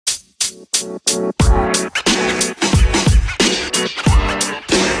Hey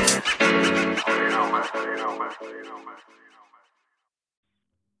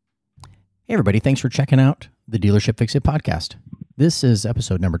everybody, thanks for checking out the Dealership Fix It podcast. This is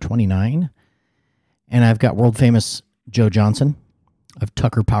episode number 29, and I've got world famous Joe Johnson of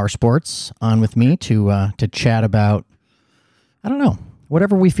Tucker Powersports on with me to chat about, I don't know,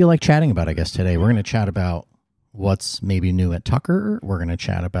 whatever we feel like chatting about, I guess, today. We're going to chat about what's maybe new at Tucker. We're going to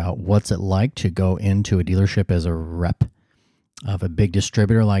chat about what's it like to go into a dealership as a rep of a big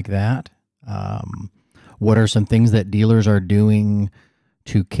distributor like that. What are some things that dealers are doing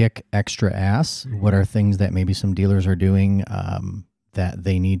to kick extra ass? What are things that maybe some dealers are doing that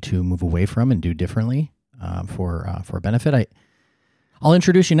they need to move away from and do differently for benefit? I'll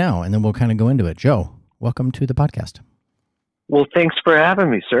introduce you now, and then we'll kind of go into it. Joe, welcome to the podcast. Well, thanks for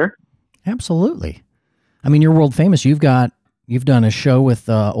having me, sir. Absolutely. I mean, you're world famous. You've done a show with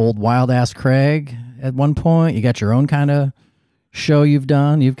old Wild Ass Craig at one point. You got your own kind of show you've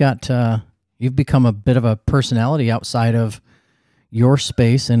done. You've become a bit of a personality outside of your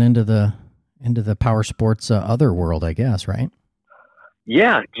space and into the power sports other world, I guess, right?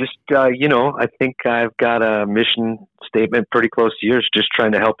 Yeah, just I think I've got a mission statement pretty close to yours, just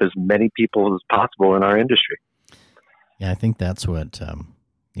trying to help as many people as possible in our industry. Yeah, I think that's what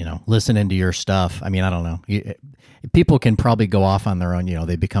listening to your stuff. I mean, I don't know. People can probably go off on their own.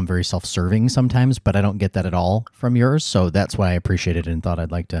 They become very self-serving sometimes, but I don't get that at all from yours. So that's why I appreciated it and thought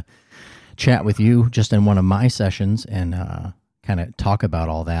I'd like to chat with you just in one of my sessions and kind of talk about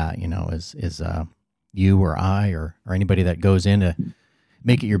all that, is you or I or anybody that goes in to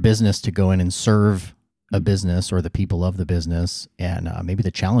make it your business to go in and serve a business or the people of the business, and maybe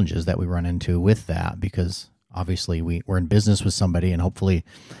the challenges that we run into with that, because obviously we're in business with somebody and hopefully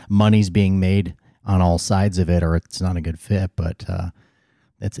money's being made on all sides of it, or it's not a good fit, but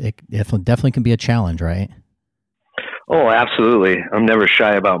it definitely can be a challenge, right? Oh, absolutely. I'm never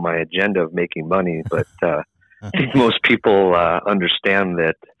shy about my agenda of making money, but I think most people understand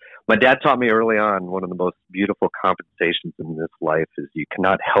that. My dad taught me early on, one of the most beautiful compensations in this life is you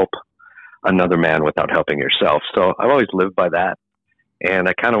cannot help another man without helping yourself. So I've always lived by that. And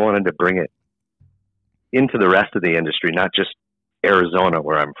I kind of wanted to bring it into the rest of the industry, not just Arizona,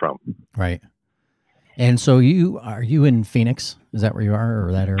 where I'm from. Right. And so are you in Phoenix? Is that where you are,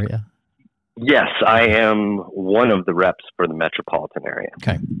 or that area? Yes, I am one of the reps for the metropolitan area.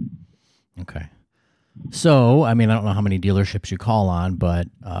 Okay. So, I mean, I don't know how many dealerships you call on, but,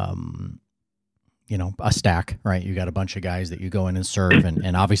 a stack, right? You got a bunch of guys that you go in and serve,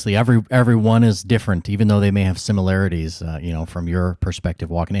 and obviously everyone is different, even though they may have similarities, from your perspective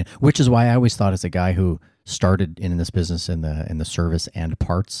walking in, which is why I always thought, as a guy who started in this business in the service and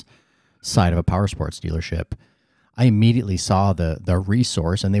parts side of a power sports dealership, I immediately saw the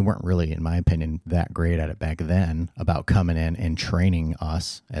resource, and they weren't really, in my opinion, that great at it back then, about coming in and training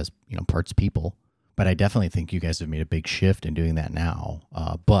us as, parts people. But I definitely think you guys have made a big shift in doing that now.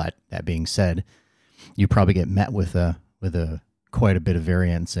 But that being said, you probably get met with quite a bit of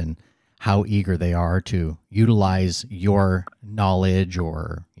variance in how eager they are to utilize your knowledge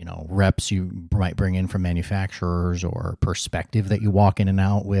or, reps you might bring in from manufacturers or perspective that you walk in and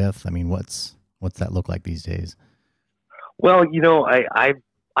out with. I mean, what's that look like these days? Well,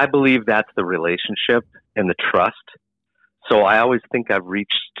 I believe that's the relationship and the trust. So I always think I've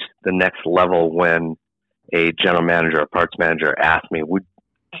reached the next level when a general manager or parts manager asks me,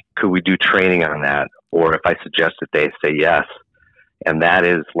 could we do training on that? Or if I suggest it, they say yes. And that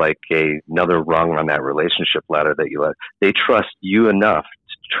is like another rung on that relationship ladder that they trust you enough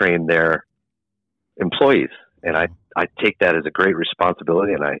to train their employees. And I take that as a great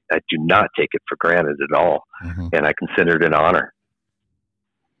responsibility, and I do not take it for granted at all. Mm-hmm. And I consider it an honor.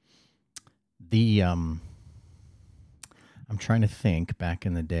 I'm trying to think. Back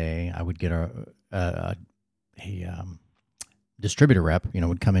in the day, I would get a distributor rep,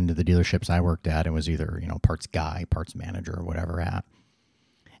 would come into the dealerships I worked at and was either, parts guy, parts manager, or whatever at.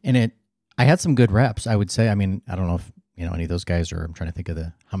 And I had some good reps, I would say. I mean, I don't know if, any of those guys I'm trying to think of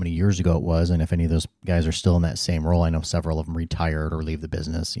how many years ago it was, and if any of those guys are still in that same role. I know several of them retired or leave the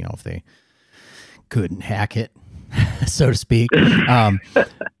business, if they couldn't hack it, so to speak.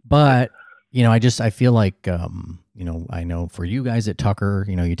 But, I feel like, I know for you guys at Tucker,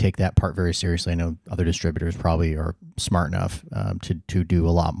 you take that part very seriously. I know other distributors probably are smart enough to do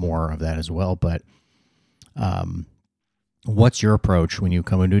a lot more of that as well. But what's your approach when you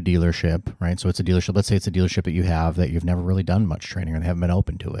come into a dealership, right? So it's a dealership. Let's say it's a dealership that you've never really done much training, or they haven't been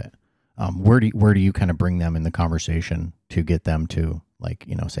open to it. Where do you kind of bring them in the conversation to get them to, like,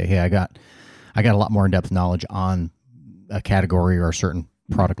 say, hey, I got a lot more in-depth knowledge on a category or a certain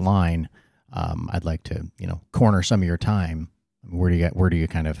product line. I'd like to, corner some of your time. Where do you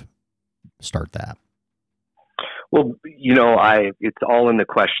kind of start that? Well, it's all in the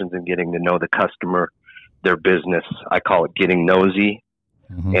questions and getting to know the customer, their business. I call it getting nosy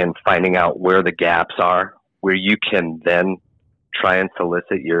and finding out where the gaps are, where you can then try and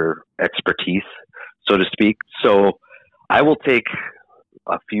solicit your expertise, so to speak. So I will take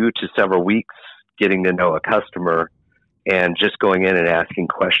a few to several weeks getting to know a customer and just going in and asking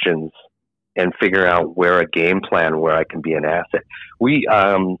questions and figure out where a game plan, where I can be an asset. We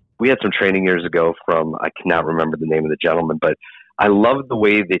had some training years ago from, I cannot remember the name of the gentleman, but I love the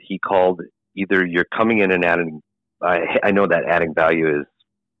way that he called either you're coming in and adding, I know that adding value is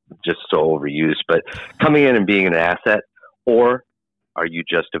just so overused, but coming in and being an asset, or are you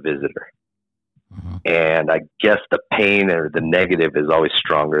just a visitor? And I guess the pain or the negative is always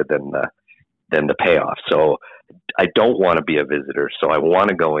stronger than the payoff. So I don't want to be a visitor. So I want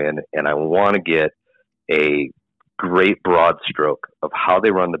to go in and I want to get a great broad stroke of how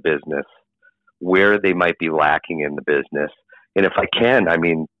they run the business, where they might be lacking in the business. And if I can,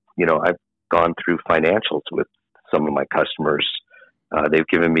 I've gone through financials with some of my customers. They've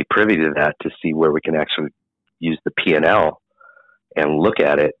given me privy to that to see where we can actually use the P&L and look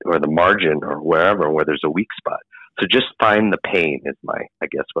at it, or the margin, or wherever, where there's a weak spot. So just find the pain is my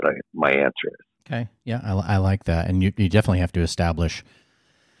answer is. Okay. Yeah. I like that. And you definitely have to establish,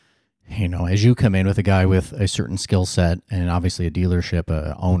 as you come in with a guy with a certain skill set, and obviously a dealership,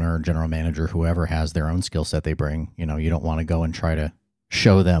 a owner, general manager, whoever has their own skill set they bring, you don't want to go and try to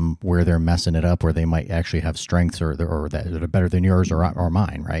show them where they're messing it up, where they might actually have strengths or that are better than yours or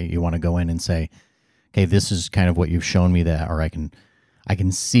mine, right? You want to go in and say, okay, this is kind of what you've shown me that, or I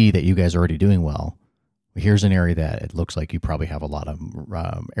can see that you guys are already doing well. Here's an area that it looks like you probably have a lot of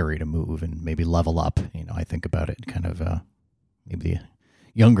area to move and maybe level up. I think about it kind of maybe the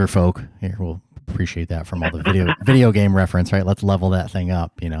younger folk here will appreciate that from all the video game reference, right? Let's level that thing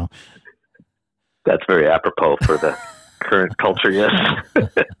up, That's very apropos for the current culture, yes.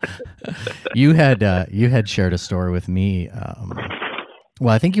 You had shared a story with me.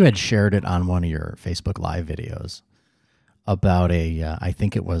 Well, I think you had shared it on one of your Facebook Live videos about I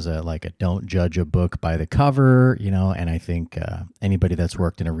think it was a don't judge a book by the cover, and I think anybody that's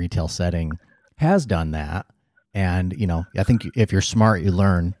worked in a retail setting has done that. And, I think if you're smart, you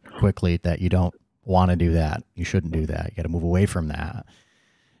learn quickly that you don't want to do that. You shouldn't do that. You got to move away from that.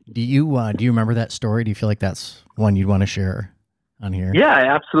 Do you remember that story? Do you feel like that's one you'd want to share on here?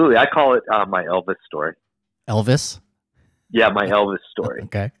 Yeah, absolutely. I call it my Elvis story. Elvis? Yeah, my Elvis story.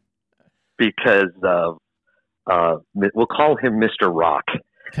 Okay. Because we'll call him Mr. Rock.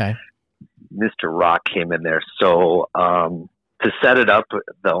 Okay. Mr. Rock came in there. So to set it up,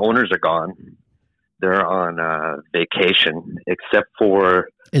 the owners are gone. They're on vacation, except for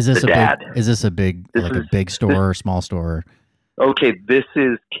the dad. Is this a big store or small store? Okay, this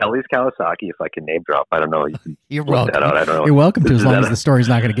is Kelly's Kawasaki. If I can name drop, I don't know. You're welcome. That out. I don't know. You're welcome to, as long as the story's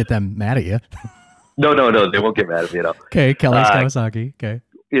not going to get them mad at you. No, they won't get mad at me at all. Okay, Kelly's Kawasaki. Okay.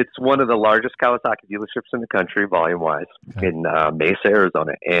 It's one of the largest Kawasaki dealerships in the country, volume-wise, in Mesa,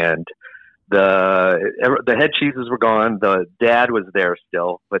 Arizona. And the head cheeses were gone. The dad was there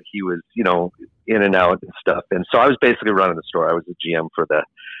still, but he was, in and out and stuff. And so I was basically running the store. I was the GM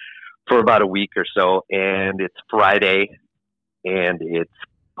for about a week or so. And it's Friday, and it's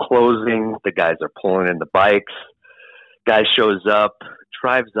closing. The guys are pulling in the bikes. Guy shows up,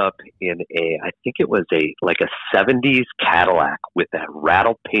 drives up in I think it was a 70s Cadillac with that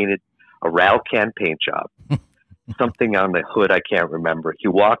rattle can paint job. Something on the hood, I can't remember. He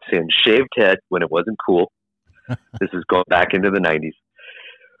walks in, shaved head when it wasn't cool. This is going back into the 90s.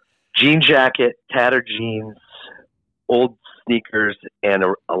 Jean jacket, tattered jeans, old sneakers, and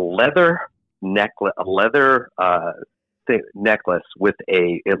a leather necklace, necklace with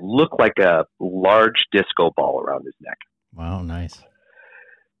it looked like a large disco ball around his neck. Wow, nice.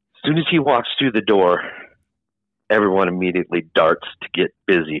 As soon as he walks through the door, everyone immediately darts to get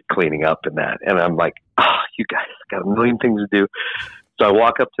busy cleaning up and that. And I'm like, you guys got a million things to do. So I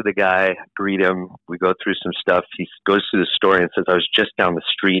walk up to the guy, greet him. We go through some stuff. He goes through the story and says, I was just down the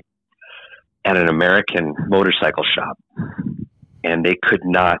street at an American motorcycle shop, and they could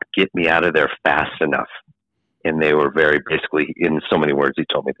not get me out of there fast enough. And they were basically, in so many words, he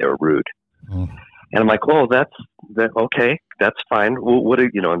told me they were rude. And I'm like, well, okay, that's fine. Well,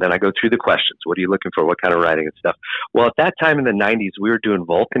 and then I go through the questions. What are you looking for? What kind of riding and stuff? Well, at that time in the 90s, we were doing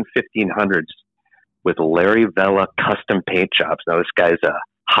Vulcan 1500s with Larry Vela custom paint jobs. Now, this guy's a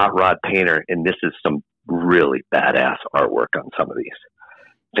hot rod painter, and this is some really badass artwork on some of these.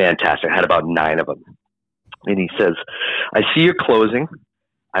 Fantastic. I had about 9 of them. And he says, I see you're closing.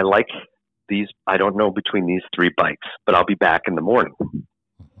 I like I don't know between these 3 bikes, but I'll be back in the morning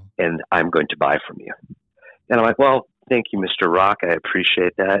and I'm going to buy from you. And I'm like, well, thank you, Mr. Rock. I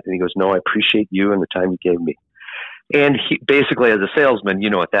appreciate that. And he goes, no, I appreciate you and the time you gave me. And he basically, as a salesman, you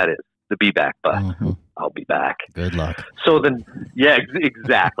know what that is. The be back bus. I'll be back. Good luck. So then, yeah,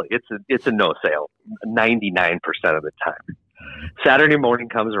 exactly. It's a no sale 99% of the time. Saturday morning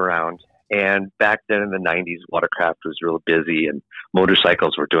comes around, and back then in the 90s, watercraft was real busy and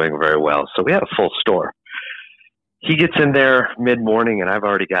motorcycles were doing very well. So we had a full store. He gets in there mid-morning, and I've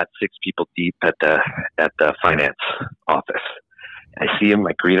already got 6 people deep at the finance office. I see him.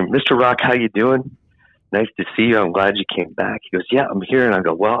 I greet him. Mr. Rock, how you doing? Nice to see you. I'm glad you came back. He goes, yeah, I'm here. And I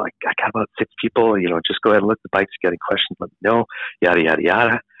go, well, I got about 6 people. Just go ahead and look at the bikes. If you got any questions, let me know. Yada, yada,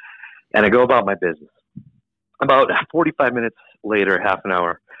 yada. And I go about my business. About 45 minutes later, half an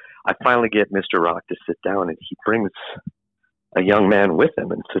hour, I finally get Mr. Rock to sit down, and he brings a young man with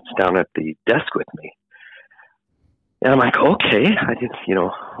him and sits down at the desk with me. And I'm like, okay,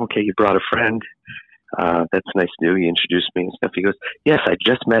 okay, you brought a friend. That's nice to do. He introduced me and stuff. He goes, yes, I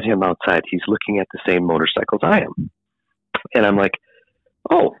just met him outside. He's looking at the same motorcycles I am. And I'm like,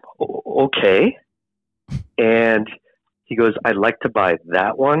 oh, okay. And he goes, I'd like to buy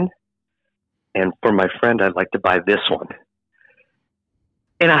that one. And for my friend, I'd like to buy this one.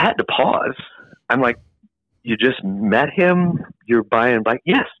 And I had to pause. I'm like, you just met him? You're buying a bike?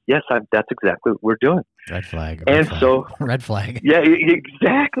 Yes, that's exactly what we're doing. Red flag. So red flag. Yeah,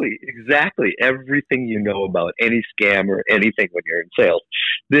 exactly. Everything you know about any scam or anything when you're in sales,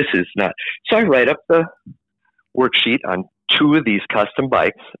 this is not. So I write up the worksheet on 2 of these custom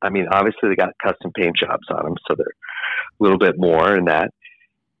bikes. I mean, obviously they got custom paint jobs on them, so they're a little bit more in that.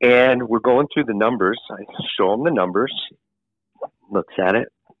 And we're going through the numbers. I show him the numbers, looks at it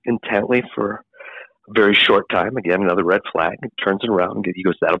intently for a very short time. Again, another red flag. He turns it around and he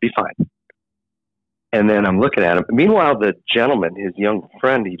goes, that'll be fine. And then I'm looking at him. Meanwhile, the gentleman, his young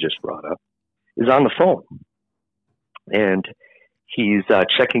friend he just brought up, is on the phone. And he's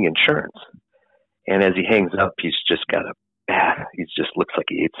checking insurance. And as he hangs up, he's just he just looks like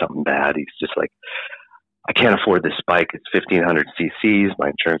he ate something bad. He's just like, I can't afford this bike. It's 1,500 cc's.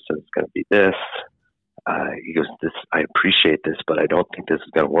 My insurance says it's going to be this. He goes, I appreciate this, but I don't think this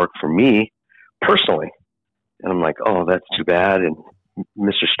is going to work for me personally. And I'm like, oh, that's too bad. And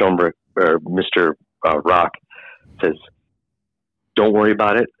Mr. Stoneberg, or Mr. Rock says, don't worry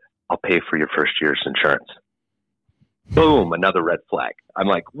about it. I'll pay for your first year's insurance. Boom, another red flag. I'm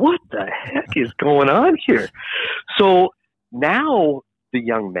like, what the heck is going on here? So now the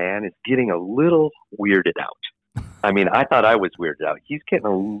young man is getting a little weirded out. I mean, I thought I was weirded out. He's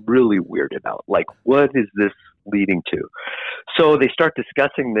getting really weirded out. Like, what is this leading to? So they start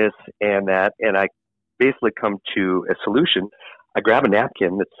discussing this and that, and I basically come to a solution. I grab a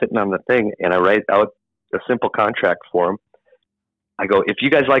napkin that's sitting on the thing, and I write out a simple contract for him. I go, if you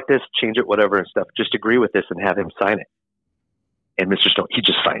guys like this, change it, whatever and stuff, just agree with this and have him sign it. And Mr. Stone, he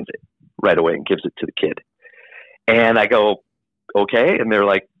just signs it right away and gives it to the kid. And I go, okay. And they're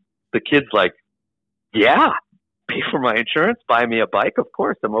like, the kid's like, yeah, pay for my insurance, buy me a bike. Of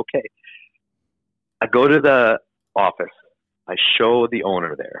course, I'm okay. I go to the office. I show the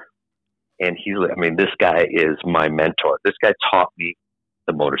owner there. And this guy is my mentor. This guy taught me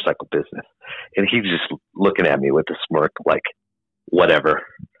the motorcycle business. And he's just looking at me with a smirk like, whatever.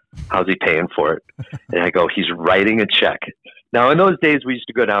 How's he paying for it? And I go, he's writing a check. Now, in those days, we used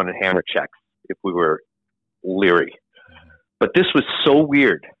to go down and hammer checks if we were leery. But this was so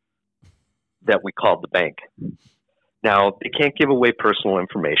weird that we called the bank. Now, they can't give away personal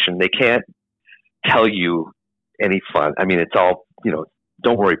information. They can't tell you any fun. I mean, it's all,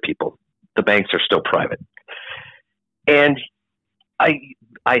 don't worry, people. The banks are still private. And I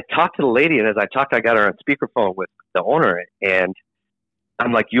talked to the lady, and as I talked, I got her on speakerphone with the owner, and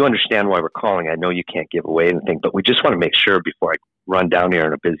I'm like, you understand why we're calling. I know you can't give away anything, but we just want to make sure before I run down here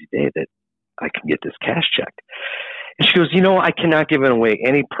on a busy day that I can get this cash checked. And she goes, I cannot give away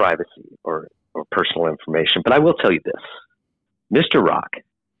any privacy or personal information, but I will tell you this. Mr. Rock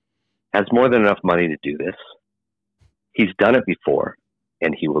has more than enough money to do this. He's done it before,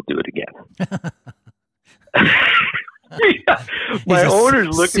 and he will do it again. Yeah. My owner's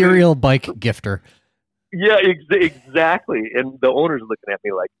looking serial bike gifter. Yeah, exactly. And the owner's looking at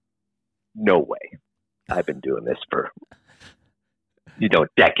me like, no way. I've been doing this for,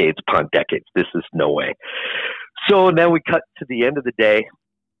 decades upon decades. This is no way. So then we cut to the end of the day.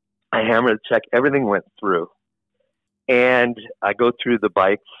 I hammer the check. Everything went through. And I go through the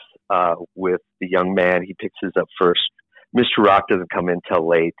bikes with the young man. He picks his up first. Mr. Rock doesn't come in till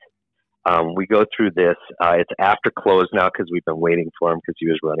late. We go through this. It's after close now because we've been waiting for him because he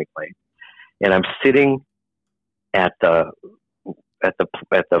was running late. and I'm sitting at the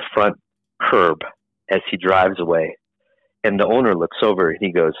front curb as he drives away, and the owner looks over and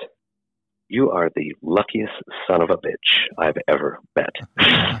he goes, "You are the luckiest son of a bitch I've ever met."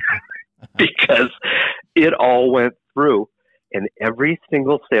 Because it all went through, and every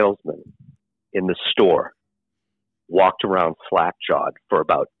single salesman in the store walked around slack-jawed for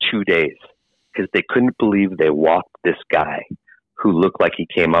about 2 days because they couldn't believe they walked this guy who looked like he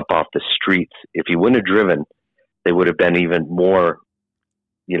came up off the streets. If he wouldn't have driven, they would have been even more,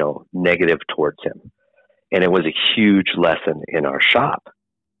 negative towards him. And it was a huge lesson in our shop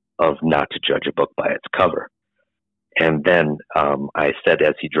of not to judge a book by its cover. And then I said,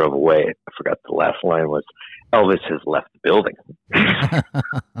 as he drove away, I forgot the last line was, "Elvis has left the building."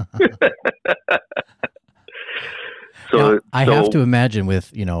 Now, I have to imagine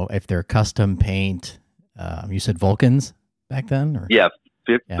with, if they're custom paint, you said Vulcans back then? Or? Yeah,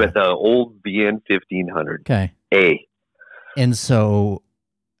 but the old VN 1500. Okay. A. And so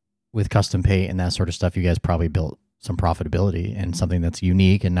with custom paint and that sort of stuff, you guys probably built some profitability and something that's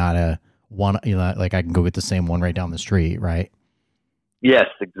unique and not a one, like I can go get the same one right down the street, right? Yes,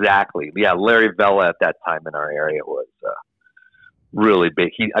 exactly. Yeah, Larry Vella at that time in our area was really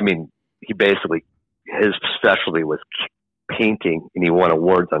big. He basically, his specialty was painting, and he won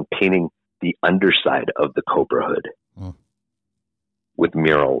awards on painting the underside of the Cobra hood with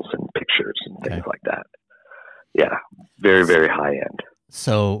murals and pictures and things like that. Yeah, very, very high end.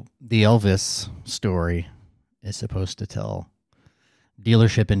 So the Elvis story is supposed to tell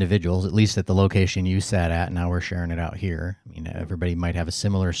dealership individuals, at least at the location you sat at. Now we're sharing it out here. I mean, everybody might have a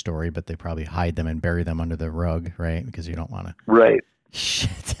similar story, but they probably hide them and bury them under the rug, right? Because you don't want to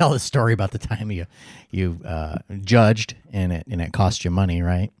tell the story about the time you judged and it cost you money,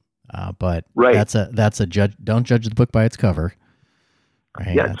 right? But that's a judge. Don't judge the book by its cover.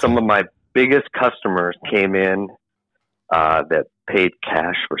 Right? Yeah, some of my biggest customers came in that paid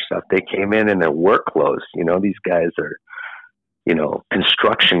cash for stuff. They came in their work clothes. These guys are,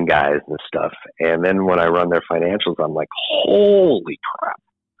 construction guys and stuff. And then when I run their financials, I'm like, holy crap,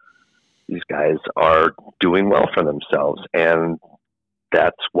 these guys are doing well for themselves. And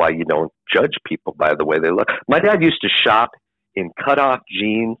that's why you don't judge people by the way they look. My dad used to shop in cutoff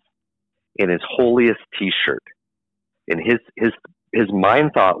jeans and his holiest t-shirt. And his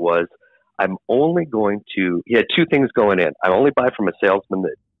mind thought was, I'm only going to, he had two things going in. I only buy from a salesman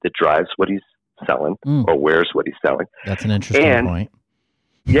that drives what he's selling or wears what he's selling. That's an interesting point.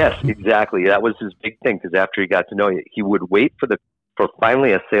 Yes, exactly. That was his big thing, because after he got to know you, he would wait for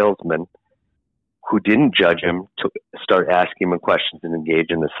finally a salesman who didn't judge him to start asking him questions and engage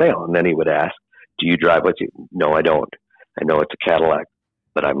in the sale. And then he would ask, "Do you drive what you?" "No, I don't. I know it's a Cadillac,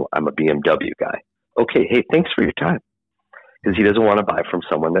 but I'm a BMW guy." "Okay, hey, thanks for your time." Because he doesn't want to buy from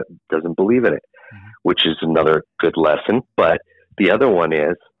someone that doesn't believe in it, which is another good lesson. But the other one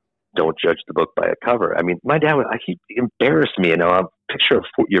is, don't judge the book by a cover. I mean, my dad, he embarrassed me. A picture of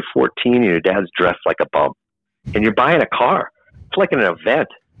you're 14 and your dad's dressed like a bum, and you're buying a car. It's like an event.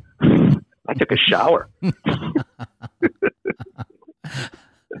 I took a shower.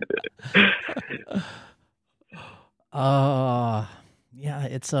 Yeah,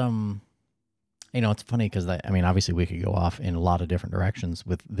 it's it's funny because obviously we could go off in a lot of different directions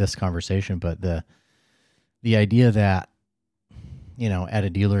with this conversation, but the idea that at a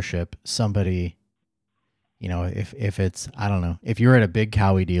dealership, somebody, if it's, I don't know, if you're at a big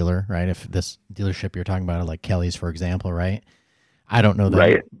Cowie dealer, right? If this dealership you're talking about, like Kelly's, for example, right? I don't know them,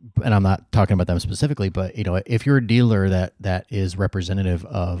 right, and I'm not talking about them specifically, but if you're a dealer that is representative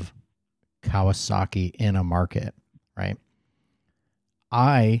of Kawasaki in a market, right?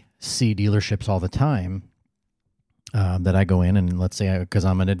 I see dealerships all the time that I go in, and let's say, because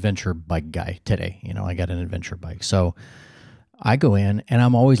I'm an adventure bike guy today, I got an adventure bike, so I go in and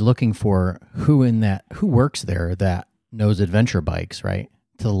I'm always looking for who works there that knows adventure bikes, right?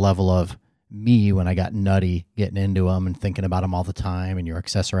 To the level of me when I got nutty getting into them and thinking about them all the time, and you're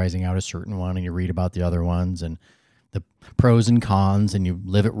accessorizing out a certain one and you read about the other ones and the pros and cons, and you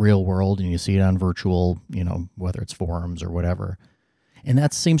live it real world and you see it on virtual, whether it's forums or whatever. And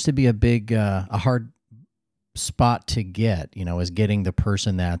that seems to be a big, a hard spot to get, is getting the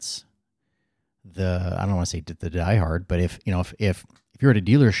person that's I don't want to say the diehard, but if you're at a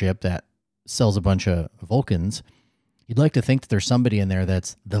dealership that sells a bunch of Vulcans, you'd like to think that there's somebody in there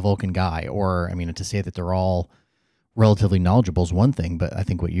that's the Vulcan guy, or, to say that they're all relatively knowledgeable is one thing, but I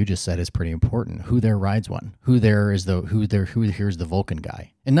think what you just said is pretty important. Who there rides one? Who here's the Vulcan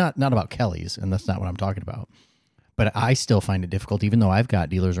guy? And not about Kelly's, and that's not what I'm talking about. But I still find it difficult, even though I've got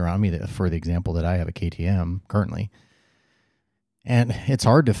dealers around me that, for the example that I have a KTM currently, and it's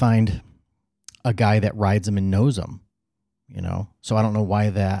hard to find a guy that rides them and knows them, you know? So I don't know why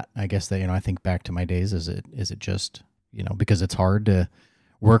that, I guess that, you know, I think back to my days, is it just, you know, because it's hard to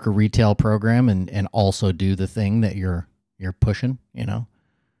work a retail program and also do the thing that you're pushing, you know?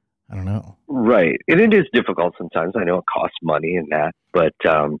 I don't know. Right. And it is difficult sometimes. I know it costs money and that, but,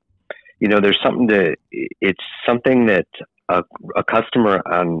 you know, it's something that a customer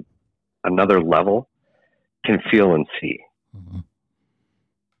on another level can feel and see. Mm-hmm.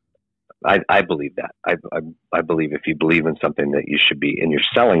 I believe that. I believe if you believe in something that you should be, and you're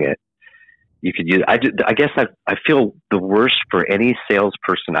selling it, you could use. I guess I feel the worst for any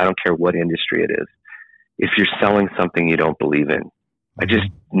salesperson. I don't care what industry it is. If you're selling something you don't believe in, I just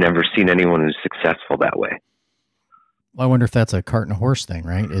never seen anyone who's successful that way. Well, I wonder if that's a cart and a horse thing,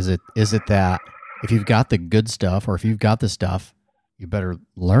 right? Is it that if you've got the good stuff, or if you've got the stuff, you better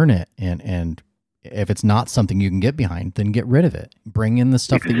learn it, and if it's not something you can get behind, then get rid of it. Bring in the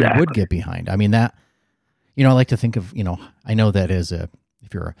stuff that you would get behind. I mean, that, you know, I like to think of, you know, I know that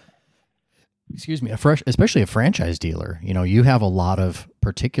if you're especially a franchise dealer, you know, you have a lot of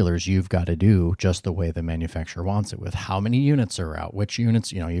particulars you've got to do just the way the manufacturer wants it, with how many units are out, which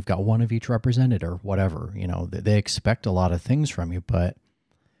units, you know, you've got one of each represented or whatever, you know, they expect a lot of things from you. But,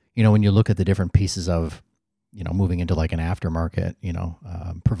 you know, when you look at the different pieces of, you know, moving into like an aftermarket, you know,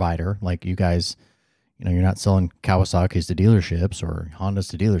 provider, like you guys, you know, you're not selling Kawasaki's to dealerships or Hondas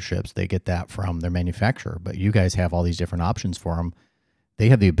to dealerships. They get that from their manufacturer, but you guys have all these different options for them. They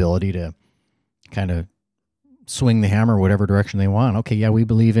have the ability to kind of swing the hammer whatever direction they want. Okay, yeah, we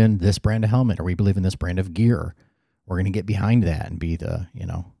believe in this brand of helmet, or we believe in this brand of gear. We're going to get behind that and be the, you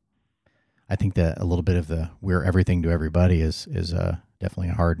know, I think that a little bit of the we're everything to everybody is definitely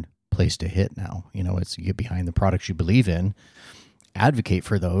a hard place to hit now. You know, it's you get behind the products you believe in, advocate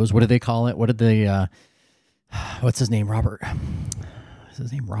for those. What do they call it? What did they what's his name? Robert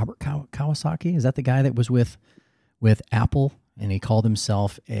Kawasaki? Is that the guy that was with Apple, and he called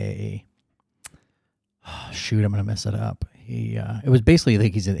himself a shoot, I'm going to mess it up. It was basically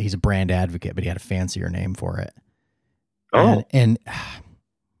like he's a brand advocate, but he had a fancier name for it. Oh, and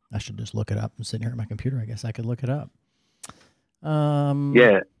I should just look it up. I'm sitting here at my computer. I guess I could look it up.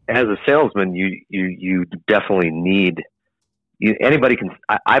 Yeah, as a salesman, you definitely need. Anybody can.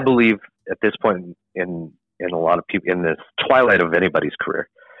 I believe at this point in a lot of people, in this twilight of anybody's career,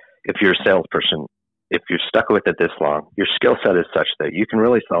 if you're a salesperson, if you're stuck with it this long, your skill set is such that you can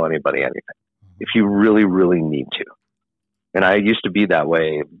really sell anybody anything if you really, really need to. And I used to be that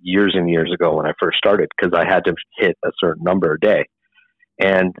way years and years ago when I first started, because I had to hit a certain number a day.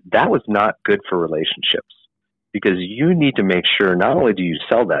 And that was not good for relationships, because you need to make sure not only do you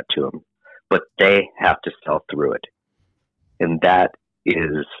sell that to them, but they have to sell through it. And that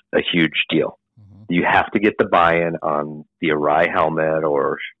is a huge deal. Mm-hmm. You have to get the buy-in on the Arai helmet,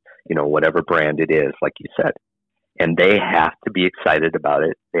 or, you know, whatever brand it is, like you said. And they have to be excited about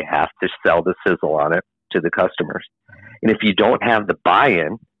it. They have to sell the sizzle on it to the customers. And if you don't have the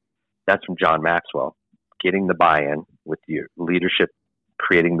buy-in, that's from John Maxwell, getting the buy-in with your leadership,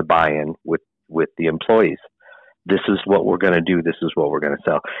 creating the buy-in with the employees. This is what we're going to do. This is what we're going to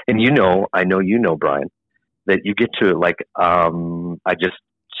sell. And I know you know, Brian, that you get to, like, I'm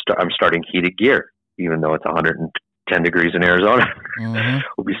starting heated gear, even though it's 110 degrees in Arizona. Mm-hmm.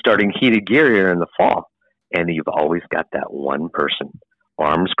 We'll be starting heated gear here in the fall. And you've always got that one person,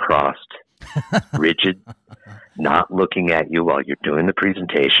 arms crossed, rigid, not looking at you while you're doing the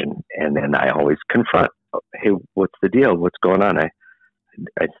presentation. And then I always confront, hey, what's the deal? What's going on?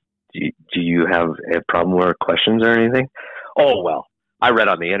 Do you have a problem or questions or anything? Oh, well, I read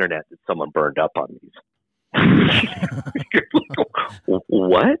on the internet that someone burned up on these.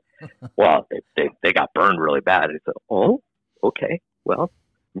 What? Well, they got burned really bad. I said, oh, okay. Well,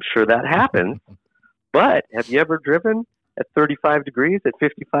 I'm sure that happens. But have you ever driven at 35 degrees at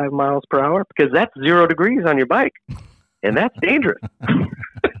 55 miles per hour? Because that's 0 degrees on your bike, and that's dangerous.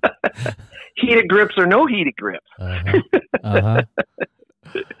 Heated grips or no heated grips.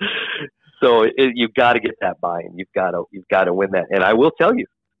 So you've got to get that buy-in. You've got to win that. And I will tell you,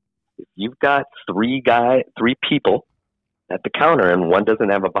 if you've got three people at the counter and one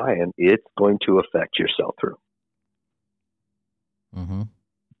doesn't have a buy-in, it's going to affect your sell-through. Mm-hmm.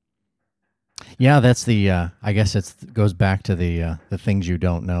 Yeah, that's the. I guess it goes back to the things you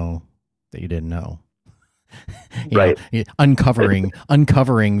don't know that you didn't know. Right.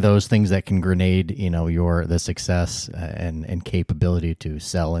 Uncovering those things that can grenade, the success and capability to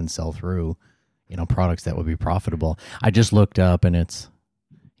sell and sell through, products that would be profitable. I just looked up, and it's,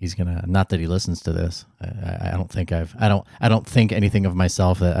 He's gonna, not that he listens to this. I don't think I don't think anything of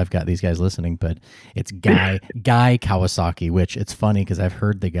myself that I've got these guys listening, but it's Guy Kawasaki, which it's funny because I've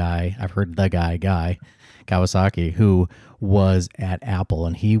heard the guy Kawasaki, who was at Apple,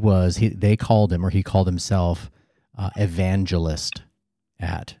 and he called himself evangelist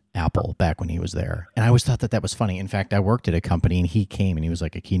at Apple back when he was there. And I always thought that was funny. In fact, I worked at a company and he came and he was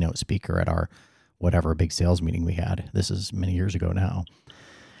like a keynote speaker at our whatever big sales meeting we had. This is many years ago now.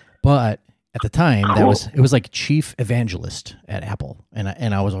 But at the time, cool. it was like chief evangelist at Apple. And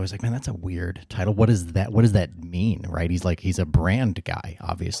I was always like, man, that's a weird title. What is that? What does that mean? Right. He's a brand guy,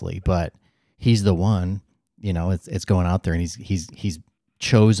 obviously, but he's the one, you know, it's going out there and he's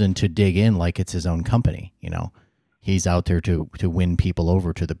chosen to dig in like it's his own company, you know. He's out there to win people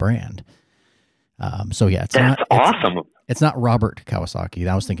over to the brand. So yeah, that's awesome. It's not Robert Kawasaki.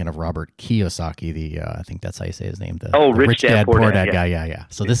 I was thinking of Robert Kiyosaki. I think that's how you say his name. The Rich Dad Poor Dad guy. Yeah.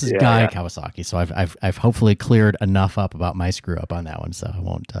 So this is Guy Kawasaki. So I've hopefully cleared enough up about my screw up on that one, so I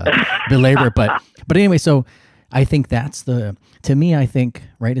won't belabor it. But anyway, so I think that's to me, I think,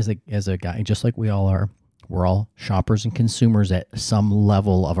 right, as a guy, just like we all are. We're all shoppers and consumers at some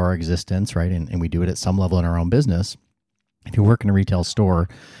level of our existence, right? And we do it at some level in our own business. If you work in a retail store,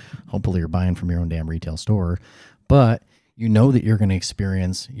 hopefully you're buying from your own damn retail store, but you know that you're going to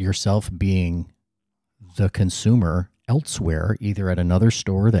experience yourself being the consumer elsewhere, either at another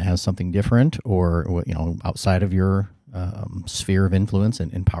store that has something different or, you know, outside of your sphere of influence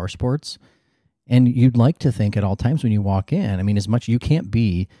in power sports. And you'd like to think at all times when you walk in, I mean, as much you can't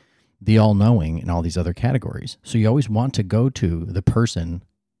be the all-knowing in all these other categories. So you always want to go to the person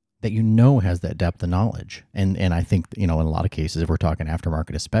that you know has that depth of knowledge. And I think, you know, in a lot of cases, if we're talking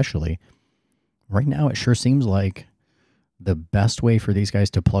aftermarket especially, right now it sure seems like the best way for these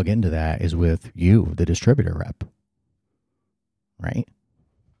guys to plug into that is with you, the distributor rep. Right?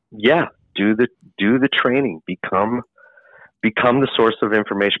 Yeah. Do the training. Become the source of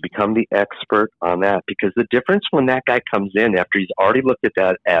information. Become the expert on that. Because the difference when that guy comes in after he's already looked at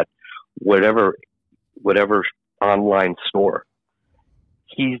that at whatever online store,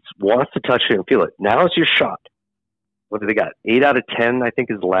 he wants to touch it and feel it. Now is your shot. What do they got? 8 out of 10, I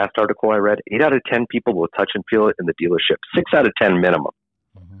think, is the last article I read. 8 out of 10 people will touch and feel it in the dealership. 6 out of 10 minimum.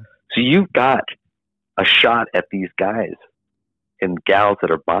 Mm-hmm. So you've got a shot at these guys and gals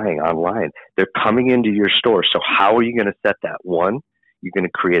that are buying online. They're coming into your store. So how are you going to set that? 1, you're going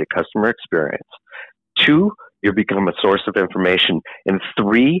to create a customer experience. 2, you become a source of information. And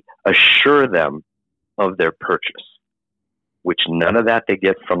 3, assure them of their purchase, which none of that they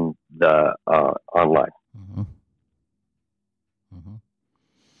get from the online. Mm-hmm. Mm-hmm.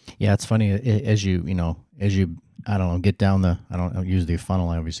 Yeah, it's funny as you I don't know, get down I don't use the funnel.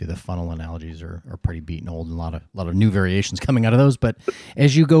 Obviously, the funnel analogies are pretty beaten old, and a lot of new variations coming out of those. But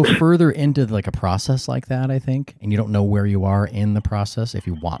as you go further into like a process like that, I think, and you don't know where you are in the process, if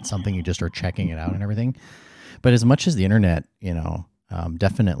you want something, you just are checking it out and everything. But as much as the internet, you know,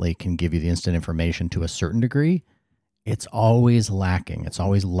 definitely can give you the instant information to a certain degree, it's always lacking. It's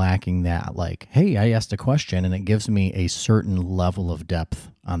always lacking that, like, hey, I asked a question and it gives me a certain level of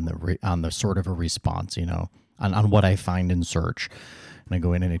depth on the sort of a response, you know, on what I find in search. And I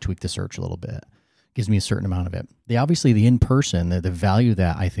go in and I tweak the search a little bit. Gives me a certain amount of it. The in-person, the value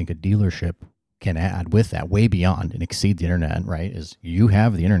that I think a dealership can add with that way beyond and exceed the internet, right, is you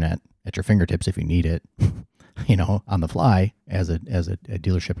have the internet at your fingertips if you need it, you know, on the fly as a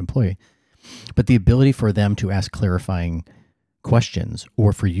dealership employee. But the ability for them to ask clarifying questions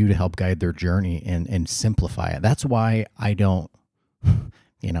or for you to help guide their journey and simplify it. That's why I don't,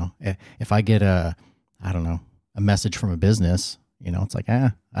 you know, if I get a message from a business, you know, it's like,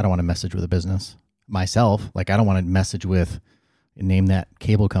 I don't want to message with a business myself. Like, I don't want to message with, name that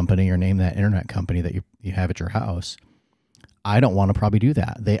cable company or name that internet company that you have at your house. I don't want to probably do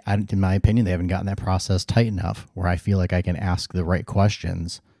that. In my opinion, they haven't gotten that process tight enough where I feel like I can ask the right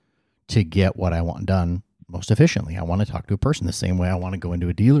questions to get what I want done most efficiently. I want to talk to a person the same way I want to go into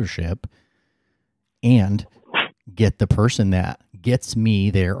a dealership and get the person that gets me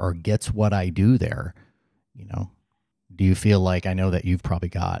there or gets what I do there. You know, do you feel like, I know that you've probably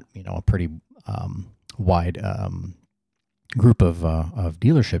got, you know, a pretty wide group of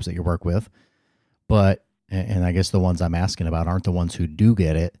dealerships that you work with, but, and I guess the ones I'm asking about aren't the ones who do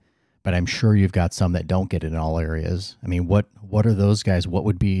get it, but I'm sure you've got some that don't get it in all areas. I mean, what are those guys? What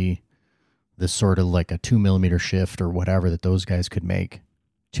would be the sort of like a 2 millimeter shift or whatever that those guys could make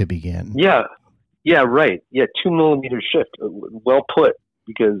to begin? Yeah, right. Yeah, 2 millimeter shift. Well put,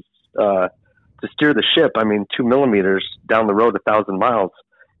 because to steer the ship, I mean, 2 millimeters down the road 1,000 miles,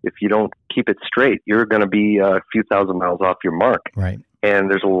 if you don't keep it straight, you're going to be a few thousand miles off your mark. Right. And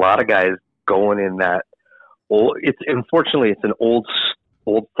there's a lot of guys going in that old. Unfortunately it's an old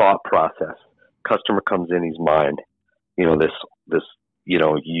thought process. Customer comes in, he's mind. This.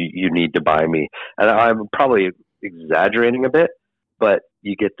 You need to buy me, and I'm probably exaggerating a bit, but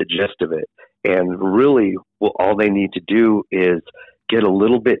you get the gist of it. And really, all they need to do is get a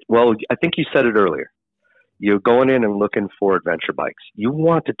little bit. Well, I think you said it earlier. You're going in and looking for adventure bikes. You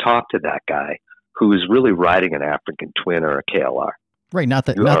want to talk to that guy who is really riding an African Twin or a KLR. Right, not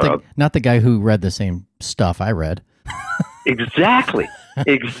the guy who read the same stuff I read. Exactly.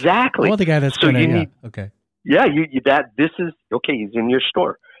 I want the guy that's okay. Yeah, this is okay. He's in your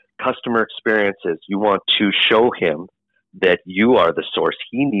store. Customer experiences. You want to show him that you are the source.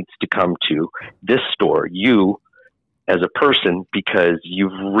 He needs to come to this store. You, as a person, because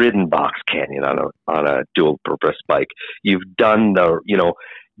you've ridden Box Canyon on a dual purpose bike. You've done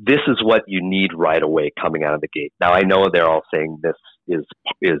this is what you need right away coming out of the gate. Now I know they're all saying this is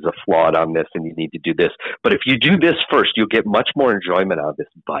a flawed on this, and you need to do this. But if you do this first, you'll get much more enjoyment out of this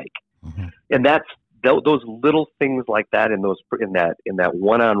bike. Mm-hmm. And that's those little things like that, in that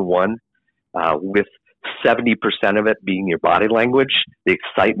one-on-one, with 70% of it being your body language, the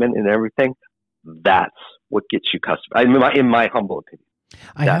excitement and everything. That's what gets you customers. In my humble opinion,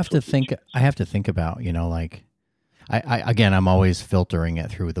 I have to think about, like, again, I'm always filtering it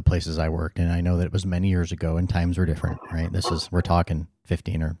through the places I worked, and I know that it was many years ago and times were different, right? We're talking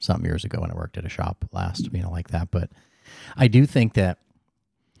 15 or something years ago when I worked at a shop last, like that. But I do think that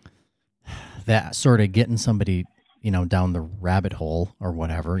sort of getting somebody, down the rabbit hole or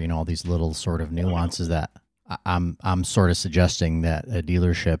whatever, all these little sort of nuances that I'm sort of suggesting that a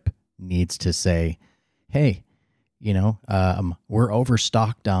dealership needs to say, hey, we're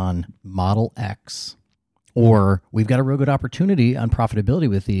overstocked on Model X, or we've got a real good opportunity on profitability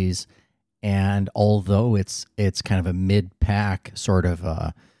with these. And although it's kind of a mid-pack sort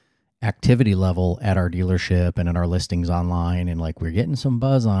of activity level at our dealership and in our listings online, and like we're getting some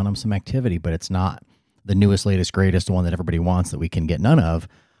buzz on them, some activity, but it's not the newest, latest, greatest one that everybody wants that we can get none of.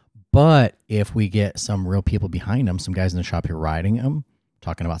 But if we get some real people behind them, some guys in the shop here riding them,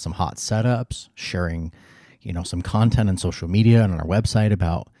 talking about some hot setups, sharing, some content on social media and on our website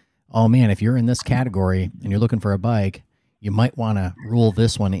about, oh man, if you're in this category and you're looking for a bike, you might want to rule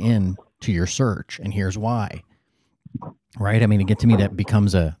this one in to your search, and here's why. Right? I mean, to me, that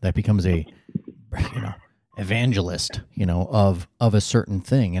becomes a evangelist, of a certain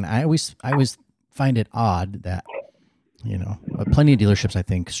thing. And I always find it odd that, plenty of dealerships, I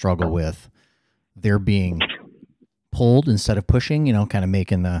think, struggle with they're being pulled instead of pushing, kind of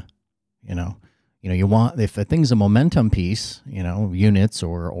making the, you want, if a thing's a momentum piece, units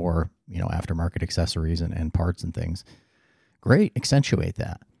or aftermarket accessories and parts and things, great, accentuate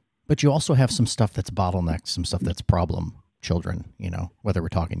that. But you also have some stuff that's bottlenecked, some stuff that's problem children, whether we're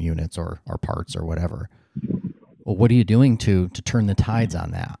talking units or parts or whatever. Well, what are you doing to turn the tides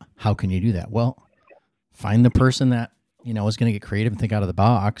on that? How can you do that? Well, find the person that, is going to get creative and think out of the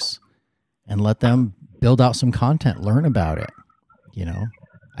box, and let them build out some content, learn about it.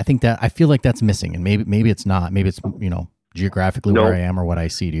 I feel like that's missing, and maybe it's not. Maybe it's, geographically where I am or what I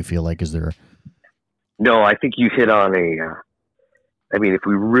see. Do you feel like, is there? No, I think you hit on if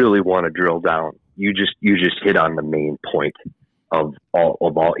we really want to drill down, you just hit on the main point of all,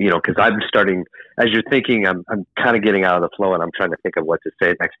 because I'm starting, as you're thinking, I'm kind of getting out of the flow, and I'm trying to think of what to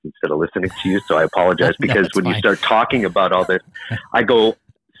say next instead of listening to you. So I apologize, because when you start talking about all this, I go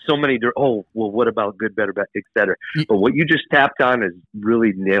so many, what about good, better, et cetera. But what you just tapped on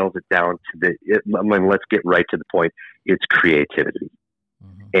really nails it down to let's get right to the point. It's creativity.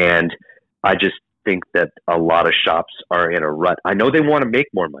 Mm-hmm. And I just think that a lot of shops are in a rut. I know they want to make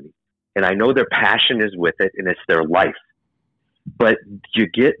more money, and I know their passion is with it, and it's their life. But you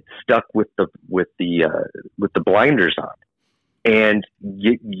get stuck with the blinders on, and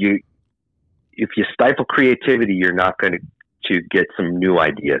you if you stifle creativity, you're not going to get some new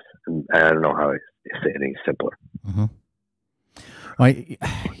ideas. And I don't know how to say it any simpler. Mm-hmm.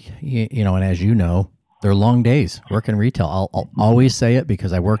 Well, and as you know, they're long days working retail. I'll always say it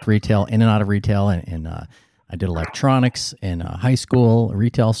because I worked retail, in and out of retail, and I did electronics in a high school, a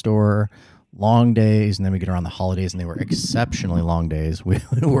retail store, long days. And then we get around the holidays, and they were exceptionally long days. We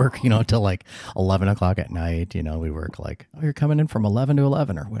work, till like 11 o'clock at night. We work like, oh, you're coming in from 11 to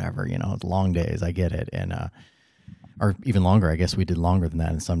 11 or whatever, it's long days. I get it. And, or even longer. I guess we did longer than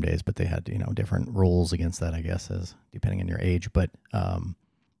that in some days, but they had, different rules against that, I guess, as depending on your age. But,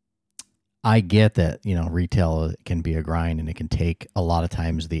 I get that, retail can be a grind, and it can take a lot of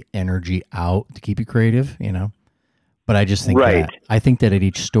times the energy out to keep you creative, but I just think that at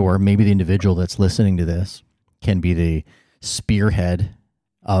each store, maybe the individual that's listening to this can be the spearhead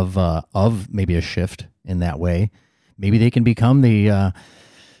of maybe a shift in that way. Maybe they can become the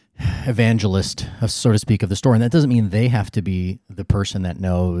evangelist, so to speak, of the store. And that doesn't mean they have to be the person that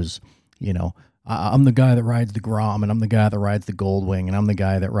knows, I'm the guy that rides the Grom, and I'm the guy that rides the Goldwing, and I'm the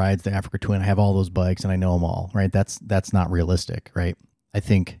guy that rides the Africa Twin. I have all those bikes and I know them all, right? That's not realistic, right? I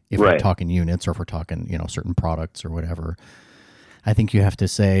think if we're talking units, or if we're talking, certain products or whatever, I think you have to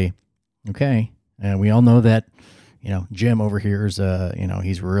say, okay, and we all know that, Jim over here is,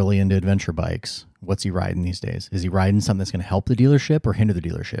 he's really into adventure bikes. What's he riding these days? Is he riding something that's going to help the dealership or hinder the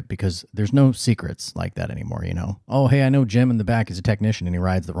dealership? Because there's no secrets like that anymore, Oh, hey, I know Jim in the back is a technician and he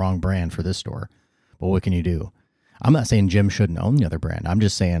rides the wrong brand for this store. But what can you do? I'm not saying Jim shouldn't own the other brand. I'm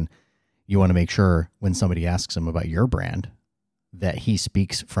just saying you want to make sure when somebody asks him about your brand that he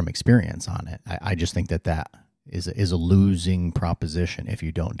speaks from experience on it. I just think that is a losing proposition if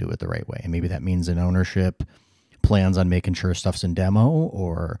you don't do it the right way. And maybe that means an ownership plans on making sure stuff's in demo,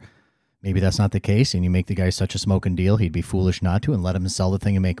 or maybe that's not the case and you make the guy such a smoking deal he'd be foolish not to, and let him sell the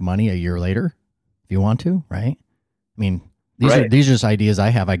thing and make money a year later if you want to, right? I mean, these are just ideas I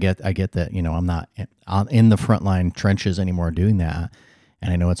have. I get that, I'm not in the frontline trenches anymore doing that,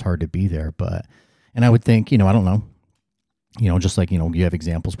 and I know it's hard to be there, and I would think, I don't know, just like, you have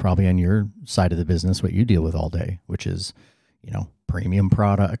examples probably on your side of the business, what you deal with all day, which is, premium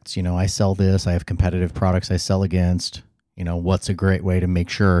products. I sell this, I have competitive products I sell against. What's a great way to make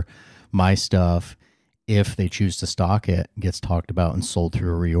sure my stuff, if they choose to stock it, gets talked about and sold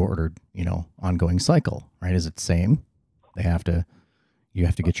through a reordered, ongoing cycle, right? Is it the same? You have to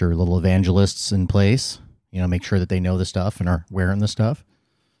get your little evangelists in place, make sure that they know the stuff and are wearing the stuff.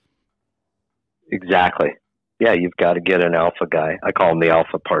 Exactly. Yeah, you've got to get an alpha guy. I call him the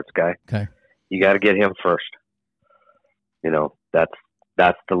alpha parts guy. Okay. You got to get him first.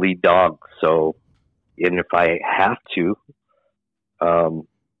 That's the lead dog. So, and if I have to,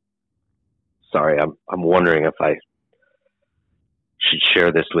 sorry, I'm wondering if I should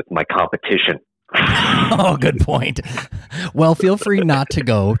share this with my competition. Oh, good point. Well, feel free not to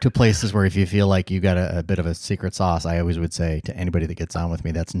go to places where if you feel like you got a bit of a secret sauce. I always would say to anybody that gets on with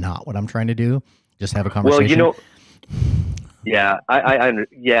me, that's not what I'm trying to do. Just have a conversation. Well, yeah,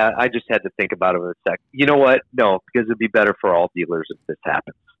 I just had to think about it for a sec. You know what? No, because it'd be better for all dealers if this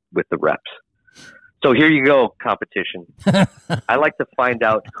happens with the reps. So here you go, competition. I like to find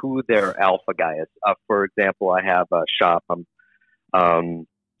out who their alpha guy is. For example, I have a shop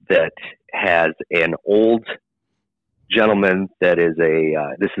that has an old gentleman that is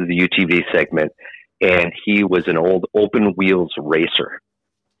this is the UTV segment, and he was an old open wheels racer.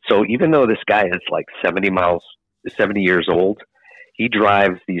 So even though this guy is like 70 years old, he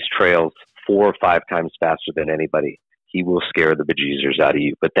drives these trails 4 or 5 times faster than anybody. He will scare the bejesus out of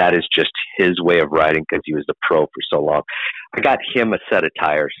you, but that is just his way of riding because he was a pro for so long. I got him a set of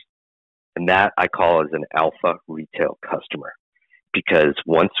tires, and that I call as an alpha retail customer, because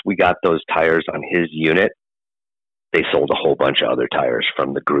once we got those tires on his unit, they sold a whole bunch of other tires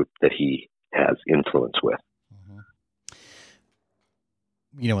from the group that he has influence with.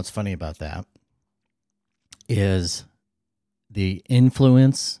 What's funny about that is the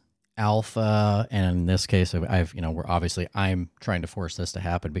influence alpha, and in this case, I'm trying to force this to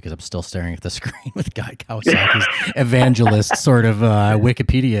happen because I'm still staring at the screen with Guy Kawasaki's evangelist sort of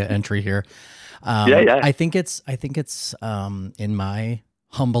Wikipedia entry here. I think it's in my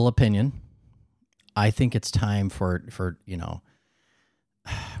humble opinion, I think it's time for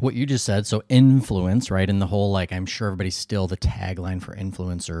what you just said. So influence, right? And the whole, I'm sure everybody's still the tagline for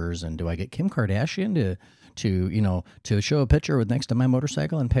influencers. And do I get Kim Kardashian to show a picture with next to my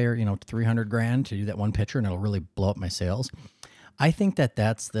motorcycle and pay her, $300,000 to do that one picture and it'll really blow up my sales? I think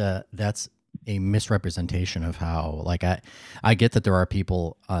that's a misrepresentation of how, I get that there are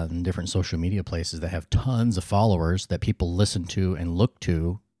people on different social media places that have tons of followers that people listen to and look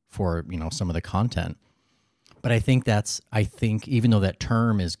to for, some of the content. But I think even though that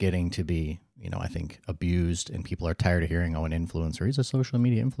term is getting to be, I think abused and people are tired of hearing, an influencer, he's a social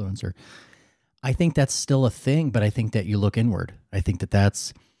media influencer. I think that's still a thing, but I think that you look inward. I think that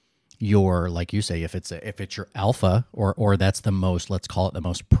that's your, like you say, if it's your alpha or that's the most, let's call it the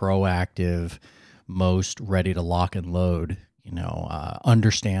most proactive, most ready to lock and load,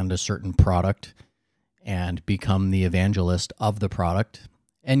 understand a certain product and become the evangelist of the product.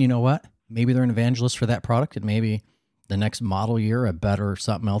 And you know what? Maybe they're an evangelist for that product, and maybe the next model year, a better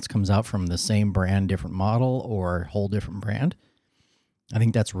something else comes out from the same brand, different model, or whole different brand. I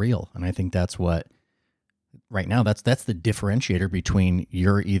think that's real. And I think that's what right now, that's the differentiator between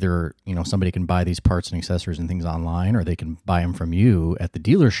you're either, somebody can buy these parts and accessories and things online, or they can buy them from you at the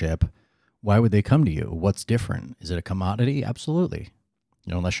dealership, Why would they come to you? What's different? Is it a commodity? Absolutely.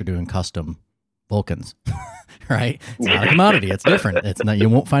 Unless you're doing custom Vulcans, right? It's not a commodity. It's different. It's not. You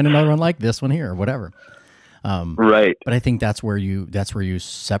won't find another one like this one here or whatever. Right. But I think that's where you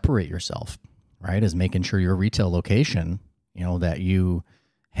separate yourself, right? Is making sure your retail location, that you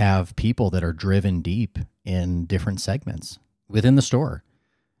have people that are driven deep in different segments within the store.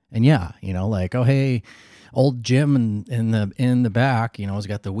 And yeah, like, oh, hey, old Jim in the back, has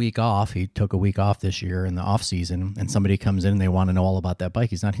got the week off. He took a week off this year in the off season, and somebody comes in and they want to know all about that bike.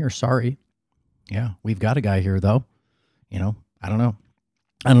 He's not here. Sorry. Yeah, we've got a guy here though. I don't know.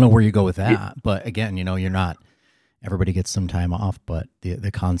 I don't know where you go with that, but again, you're not. Everybody gets some time off, but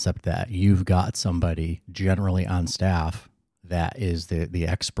the concept that you've got somebody generally on staff that is the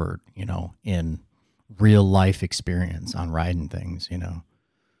expert, in real life experience on riding things,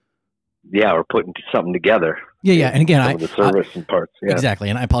 Yeah, we're putting something together. Yeah, and again, the service and parts. Yeah. Exactly,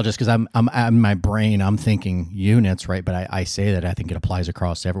 and I apologize because I'm in my brain. I'm thinking units, right? But I say that I think it applies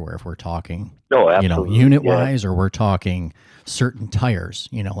across everywhere. If we're talking, absolutely. Unit wise, or we're talking certain tires.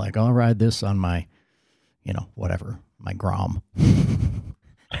 Like I'll ride this on my, whatever, my Grom.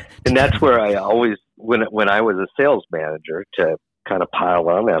 And that's where I always, when I was a sales manager, to kind of pile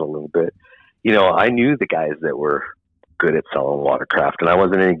on that a little bit, I knew the guys that were good at selling watercraft, and I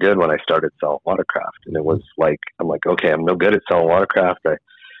wasn't any good when I started selling watercraft. And it was like, I'm like, okay, I'm no good at selling watercraft. I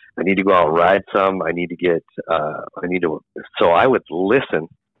need to go out and ride some. I need to get, so I would listen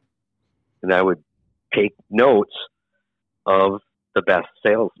and I would take notes of the best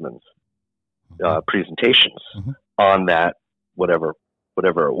salesmen's presentations on that, whatever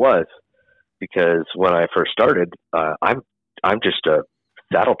it was, because when I first started, I'm just a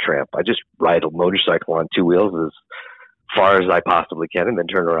saddle tramp. I just ride a motorcycle on two wheels as far as I possibly can, and then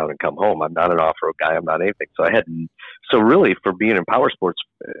turn around and come home. I'm not an off-road guy. I'm not anything. So really, for being in power sports,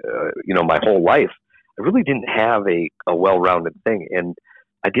 my whole life, I really didn't have a well-rounded thing. And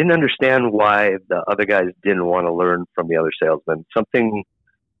I didn't understand why the other guys didn't want to learn from the other salesmen. Something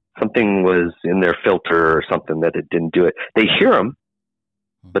was in their filter or something that it didn't do it. They hear them,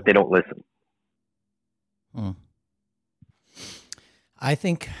 but they don't listen. I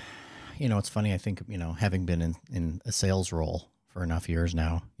think, it's funny. I think, having been in a sales role for enough years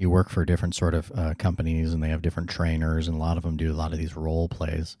now, you work for different sort of companies, and they have different trainers, and a lot of them do a lot of these role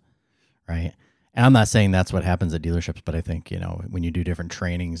plays, right? And I'm not saying that's what happens at dealerships, but I think, when you do different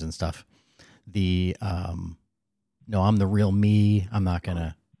trainings and stuff, I'm the real me. I'm not going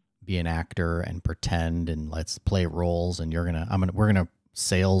to be an actor and pretend and let's play roles, and we're going to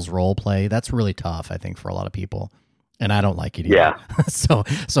sales role play. That's really tough, I think, for a lot of people. And I don't like it either. Yeah. So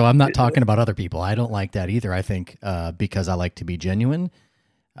I'm not talking about other people. I don't like that either. I think because I like to be genuine,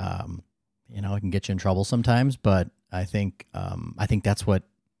 it can get you in trouble sometimes. But I think that's what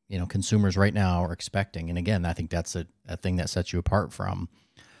consumers right now are expecting. And again, I think that's a thing that sets you apart from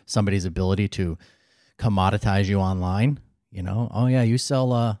somebody's ability to commoditize you online. Oh yeah, you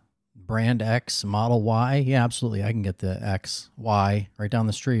sell brand X, model Y. Yeah, absolutely. I can get the X, Y right down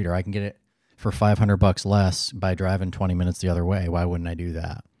the street, or I can get it for $500 less by driving 20 minutes the other way. Why wouldn't I do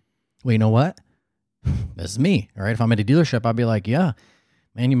that? Well, you know what? This is me, all right? If I'm at a dealership, I'll be like, yeah,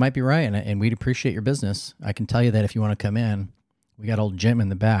 man, you might be right, and we'd appreciate your business. I can tell you that if you want to come in, we got old Jim in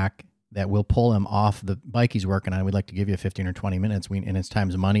the back that will pull him off the bike he's working on. We'd like to give you 15 or 20 minutes. And it's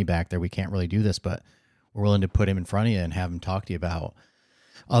time's money back there. We can't really do this, but we're willing to put him in front of you and have him talk to you about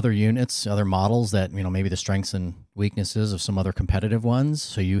other units, other models that, maybe the strengths and weaknesses of some other competitive ones.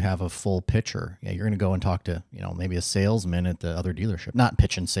 So you have a full picture. Yeah, you're going to go and talk to, maybe a salesman at the other dealership, not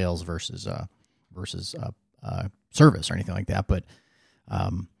pitching sales versus service or anything like that, but,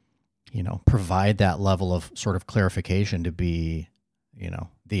 provide that level of sort of clarification to be,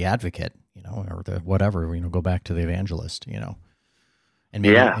 the advocate, or the whatever, go back to the evangelist, and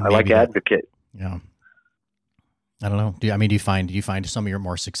maybe, I like advocate. Yeah. I don't know. Do you find some of your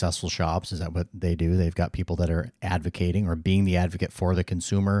more successful shops, is that what they do? They've got people that are advocating or being the advocate for the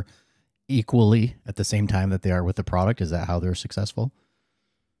consumer equally at the same time that they are with the product. Is that how they're successful?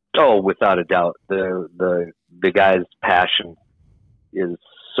 Oh, without a doubt. The guy's passion is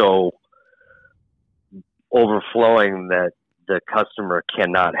so overflowing that the customer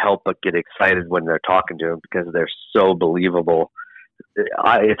cannot help but get excited when they're talking to him, because they're so believable.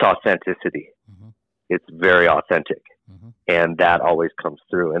 It's authenticity. Mm-hmm. It's very authentic. Mm-hmm. And that always comes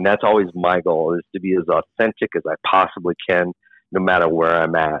through. And that's always my goal, is to be as authentic as I possibly can, no matter where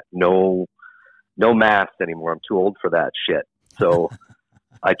I'm at. No mask anymore. I'm too old for that shit. So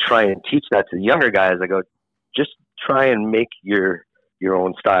I try and teach that to the younger guys. I go, just try and make your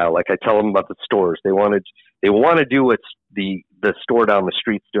own style. Like I tell them about the stores. They want to do what the store down the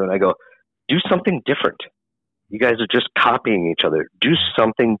street's doing. I go, do something different. You guys are just copying each other. Do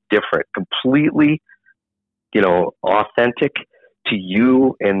something different, completely, authentic to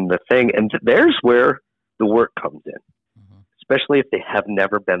you and the thing. And there's where the work comes in, especially if they have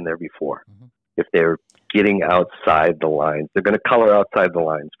never been there before. If they're getting outside the lines, they're going to color outside the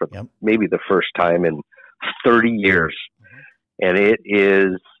lines for maybe the first time in 30 years. And it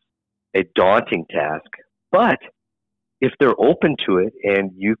is a daunting task. But if they're open to it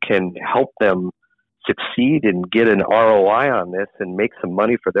and you can help them succeed and get an ROI on this and make some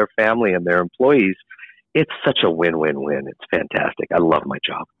money for their family and their employees, it's such a win-win-win. It's fantastic. I love my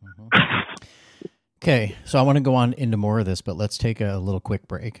job. Okay, so I want to go on into more of this, but let's take a little quick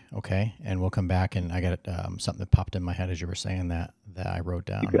break, okay? And we'll come back, and I got something that popped in my head as you were saying that I wrote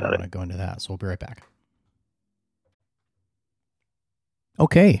down. I want to go into that, so we'll be right back.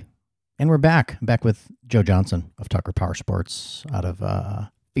 Okay, and we're back. I'm back with Joe Johnson of Tucker Powersports out of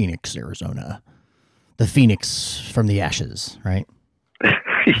Phoenix, Arizona. The Phoenix from the ashes, right?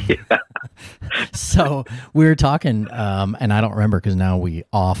 Yeah. So we were talking, and I don't remember because now we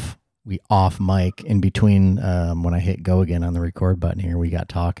off mic in between when I hit go again on the record button here. We got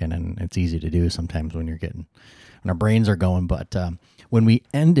talking, and it's easy to do sometimes when our brains are going. But when we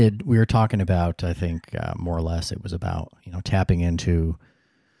ended, we were talking about, I think more or less it was about tapping into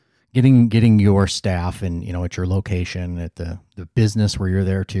getting your staff and at your location at the business where you're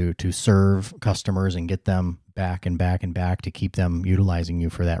there to serve customers and get them back and back and back to keep them utilizing you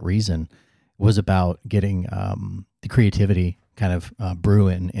for that reason, was about getting the creativity kind of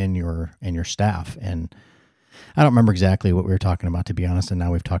brewing in your staff. And I don't remember exactly what we were talking about, to be honest. And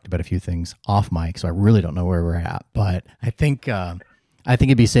now we've talked about a few things off mic, so I really don't know where we're at. But I think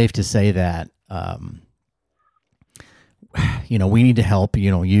it'd be safe to say that we need to help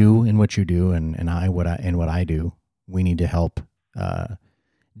you in what you do, and I what I do. We need to help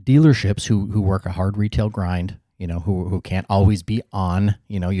dealerships who work a hard retail grind. Who can't always be on.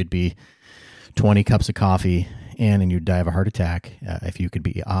 You'd be 20 cups of coffee in and you'd die of a heart attack if you could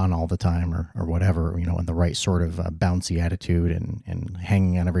be on all the time or whatever, in the right sort of bouncy attitude and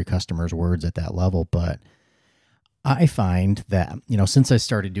hanging on every customer's words at that level. But I find that, since I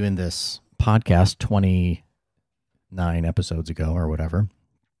started doing this podcast 29 episodes ago or whatever,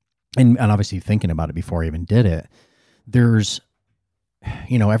 and obviously thinking about it before I even did it, there's,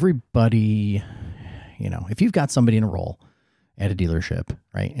 everybody, if you've got somebody in a role at a dealership,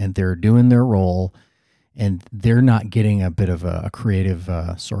 right, and they're doing their role and they're not getting a bit of a creative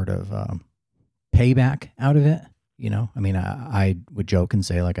sort of payback out of it, I would joke and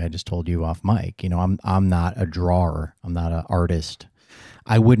say, like I just told you off mic, I'm not a drawer, I'm not an artist.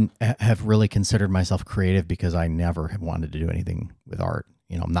 I wouldn't have really considered myself creative because I never have wanted to do anything with art.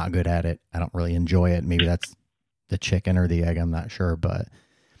 I'm not good at it. I don't really enjoy it. Maybe that's the chicken or the egg. I'm not sure, but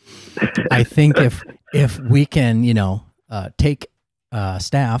I think if we can, take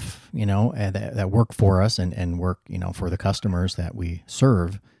staff, that work for us and work, for the customers that we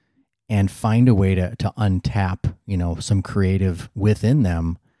serve, and find a way to untap, some creative within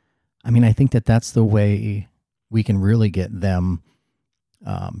them. I think that's the way we can really get them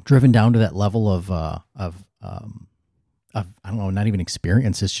driven down to that level of I don't know, not even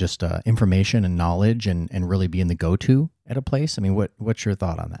experience. It's just information and knowledge and really being the go-to at a place. What's your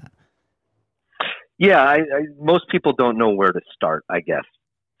thought on that? Yeah, most people don't know where to start, I guess.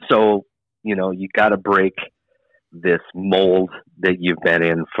 So, you got to break this mold that you've been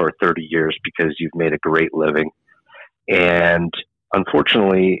in for 30 years because you've made a great living. And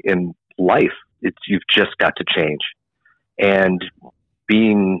unfortunately, in life, you've just got to change. And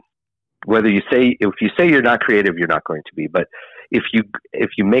if you say you're not creative, you're not going to be. But if you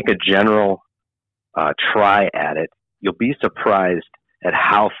make a general try at it, you'll be surprised at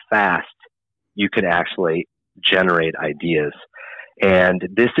how fast you can actually generate ideas. And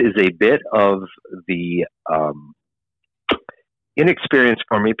this is a bit of the inexperience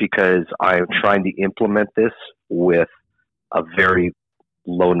for me because I'm trying to implement this with a very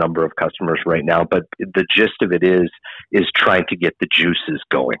low number of customers right now. But the gist of it is trying to get the juices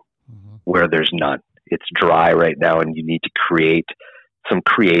going where there's none. It's dry right now and you need to create some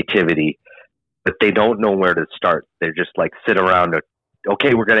creativity, but they don't know where to start. They're just like sit around.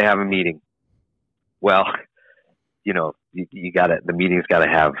 Okay, we're going to have a meeting. Well, the meeting's got to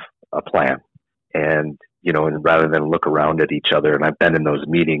have a plan, and rather than look around at each other. And I've been in those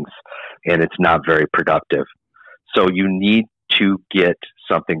meetings, and it's not very productive. So you need to get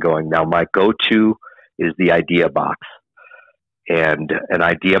something going. Now, my go-to is the idea box, and an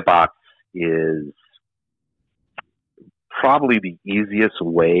idea box is probably the easiest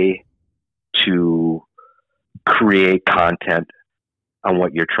way to create content on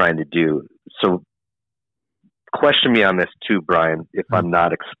what you're trying to do. So question me on this too, Brian, if I'm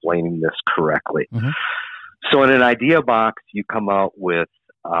not explaining this correctly. Mm-hmm. So in an idea box, you come out with,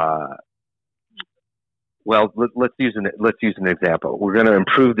 well, let's use an example. We're going to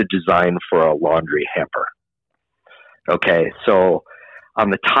improve the design for a laundry hamper. Okay, so on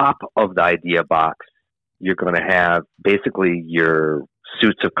the top of the idea box, you're going to have basically your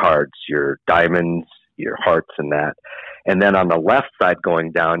suits of cards, your diamonds, your hearts, and that. And then on the left side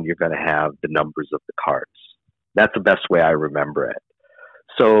going down, you're going to have the numbers of the cards. That's the best way I remember it.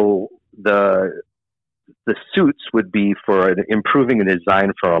 So the suits would be for improving a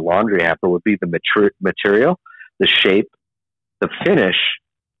design for a laundry hamper would be the material, the shape, the finish,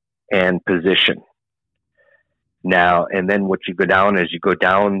 and position. Now, and then what you go down is you go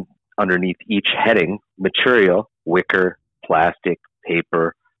down underneath each heading: material, wicker, plastic,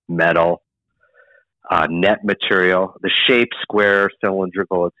 paper, metal, net material, the shape, square,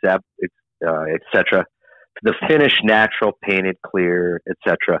 cylindrical, etc. The finish, natural, painted, clear,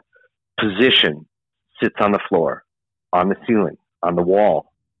 etc. Position, sits on the floor, on the ceiling, on the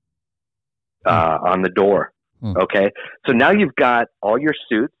wall, on the door. Okay, so now you've got all your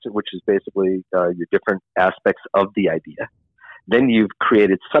suits, which is basically your different aspects of the idea. Then you've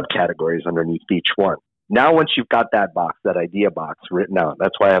created subcategories underneath each one. Now, once you've got that box, that idea box written out,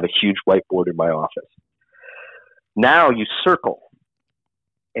 that's why I have a huge whiteboard in my office. Now you circle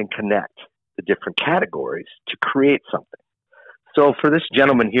and connect the different categories to create something. So for this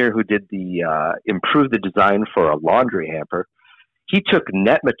gentleman here who did the improve the design for a laundry hamper, he took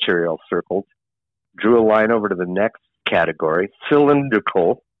net material circled, drew a line over to the next category,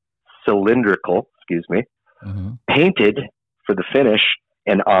 cylindrical, excuse me, painted for the finish,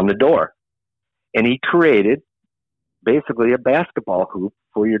 and on the door. And he created basically a basketball hoop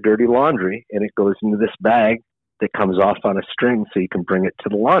for your dirty laundry, and it goes into this bag that comes off on a string so you can bring it to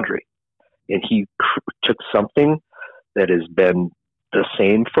the laundry. And he took something that has been the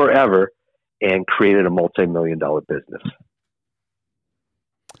same forever and created a multi-million-dollar business.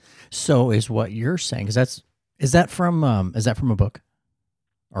 So is what you're saying, is that from a book?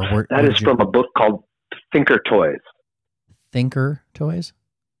 Or that is from a book called Thinker Toys. Thinker Toys?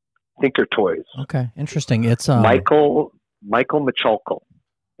 Thinker Toys. Okay, interesting. It's Michael Michalko,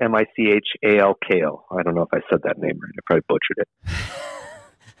 Michalko. I don't know if I said that name right. I probably butchered it.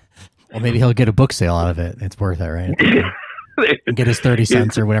 Well, maybe he'll get a book sale out of it. It's worth it, right? And get his 30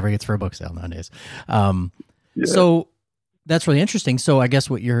 cents or whatever he gets for a book sale nowadays. Yeah. So that's really interesting. So I guess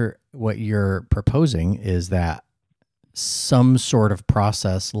what you're proposing is that some sort of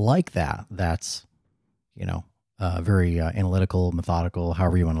process like that's, very analytical, methodical,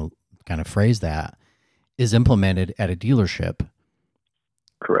 however you want to kind of phrase that, is implemented at a dealership.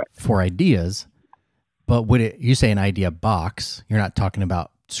 Correct. For ideas. But you say an idea box, you're not talking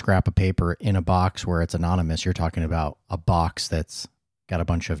about scrap of paper in a box where it's anonymous. You're talking about a box that's got a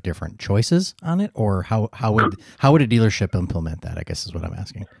bunch of different choices on it, or how would a dealership implement that, I guess is what I'm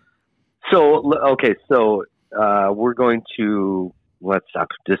asking. So we're going to,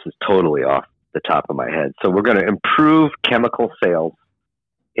 this is totally off the top of my head. So we're going to improve chemical sales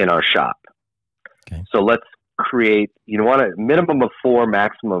in our shop. Okay. So let's create, you want a minimum of 4,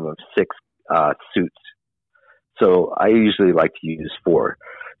 maximum of 6 suits. So I usually like to use 4.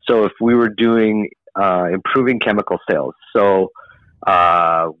 So if we were doing improving chemical sales, so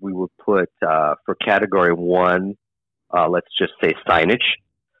we would put for category 1, let's just say signage.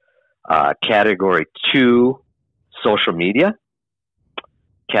 Category 2, social media.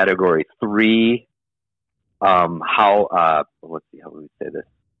 Category 3, how would we say this?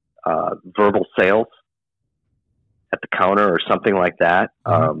 Verbal sales at the counter or something like that.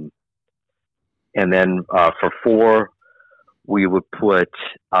 Mm-hmm. And then for 4, we would put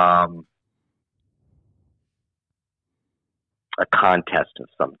a contest of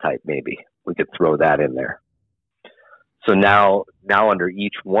some type. Maybe we could throw that in there. So now under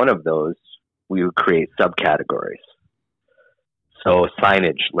each one of those, we would create subcategories. So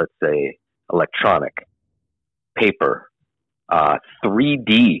signage, let's say electronic, paper,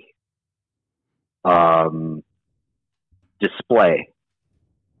 3D, display,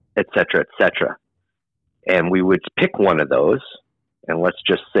 etc., etc. And we would pick one of those, and let's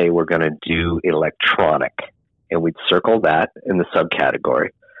just say we're going to do electronic, and we'd circle that in the subcategory.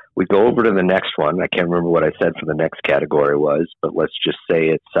 We go over to the next one. I can't remember what I said for the next category was, but let's just say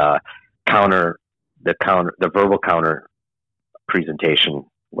it's the verbal counter presentation,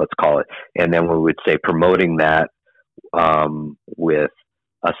 let's call it. And then we would say promoting that with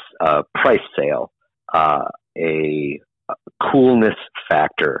a price sale, a coolness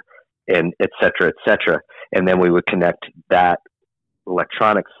factor, and et cetera, et cetera. And then we would connect that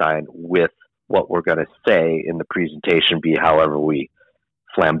electronic sign with what we're going to say in the presentation, be however we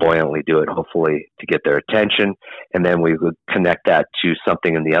flamboyantly do it, hopefully to get their attention. And then we would connect that to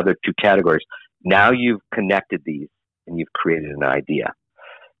something in the other two categories. Now you've connected these and you've created an idea.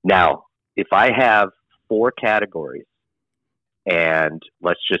 Now, if I have 4 categories and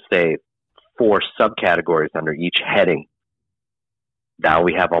let's just say 4 subcategories under each heading, now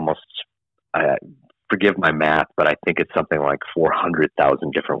we have almost, forgive my math, but I think it's something like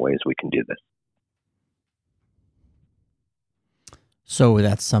 400,000 different ways we can do this. So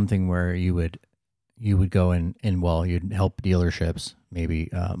that's something where you would go in and well, you'd help dealerships maybe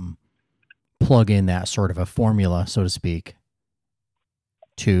plug in that sort of a formula, so to speak,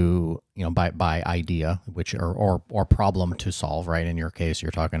 to, you know, by idea, which or problem to solve, right? In your case, you're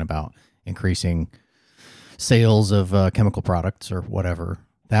talking about increasing sales of chemical products or whatever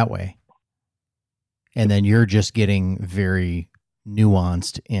that way. And then you're just getting very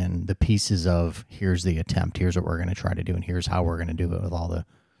nuanced in the pieces of here's the attempt, here's what we're going to try to do, and here's how we're going to do it with all the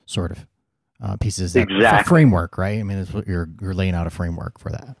sort of pieces. That, exactly. A framework, right? I mean, it's what you're laying out a framework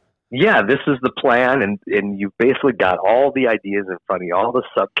for that. Yeah, this is the plan, and you've basically got all the ideas in front of you, all the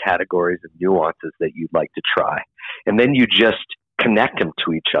subcategories and nuances that you'd like to try. And then you just connect them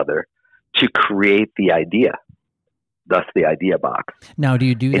to each other to create the idea, thus the idea box. Now, do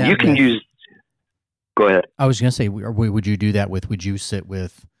you do that? And you can use... Go ahead. I was going to say, would you do that with, would you sit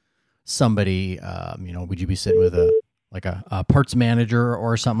with somebody, you know, would you be sitting with a parts manager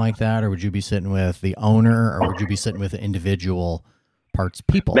or something like that? Or would you be sitting with the owner, or would you be sitting with individual parts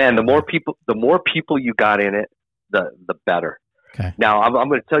people? Man, the more people you got in it, the better. Okay. Now, I'm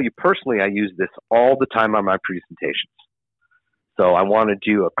going to tell you personally, I use this all the time on my presentations. So I want to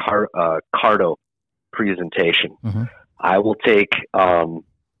do a Cardo presentation. Mm-hmm. I will take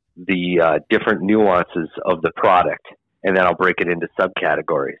the different nuances of the product, and then I'll break it into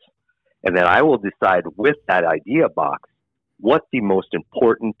subcategories. And then I will decide with that idea box what the most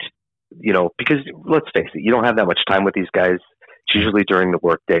important, you know, because let's face it, you don't have that much time with these guys. It's usually during the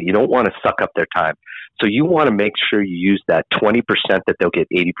workday. You don't want to suck up their time. So you want to make sure you use that 20% that they'll get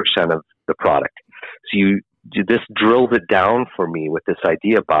 80% of the product. So this drilled it down for me with this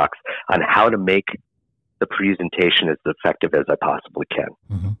idea box on how to make the presentation as effective as I possibly can.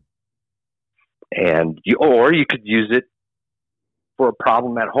 Mm-hmm. And or you could use it for a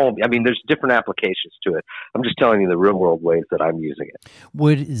problem at home. I mean, there's different applications to it. I'm just telling you the real world ways that I'm using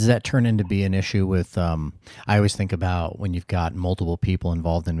it. Does that turn into be an issue with, I always think about when you've got multiple people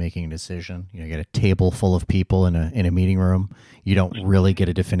involved in making a decision, you know, you get a table full of people in a meeting room. You don't really get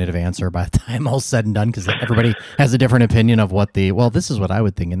a definitive answer by the time all's said and done, because everybody has a different opinion of what this is what I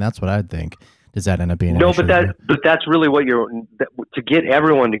would think, and that's what I would think. Does that end up being an issue? But that's really what to get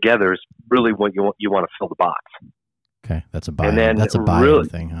everyone together is really what you want to fill the box. Okay, that's a buy-in. That's a buy-in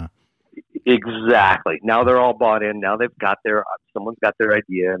thing, huh? Exactly. Now they're all bought in. Now they've got someone's got their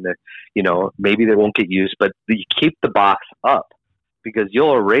idea, and you know, maybe they won't get used, but you keep the box up because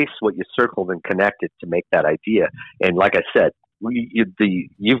you'll erase what you circled and connected to make that idea. And like I said,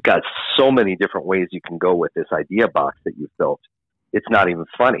 you've got so many different ways you can go with this idea box that you've built. It's not even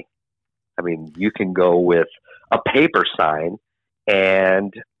funny. I mean, you can go with a paper sign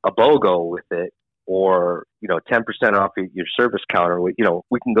and a BOGO with it, or, you know, 10% off your service counter. You know,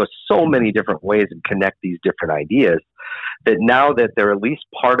 we can go so many different ways and connect these different ideas that now that they're at least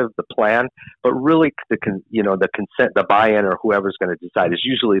part of the plan, but really the consent, the buy-in, or whoever's going to decide is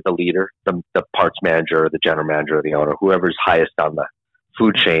usually the leader, the parts manager or the general manager or the owner, whoever's highest on the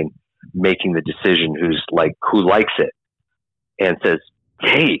food chain, making the decision, who likes it and says,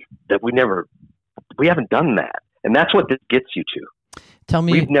 hey, we haven't done that. And that's what this gets you to. Tell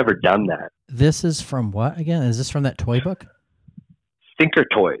me, we've never done that. This is from what again? Is this from that toy book? Thinker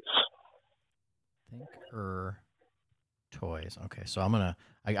Toys. Thinker Toys. Okay, so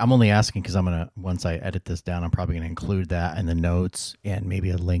I'm only asking because once I edit this down, I'm probably gonna include that in the notes and maybe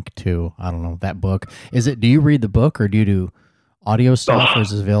a link to, I don't know, that book. Do you read the book, or do you do audio stuff, or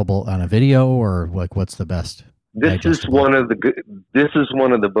is it available on a video, or like what's the best? This is one of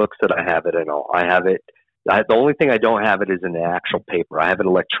the books that I have it in all. I have it. The only thing I don't have it is in the actual paper. I have it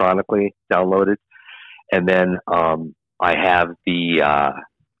electronically downloaded, and then I have the.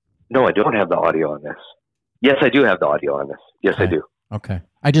 No, I don't have the audio on this. Yes, I do have the audio on this. Yes, okay. I do. Okay,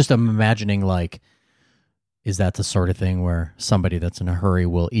 I just am imagining, like, is that the sort of thing where somebody that's in a hurry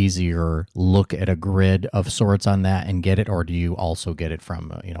will easier look at a grid of sorts on that and get it, or do you also get it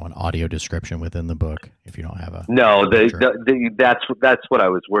from an audio description within the book if you don't have a? No, that's what I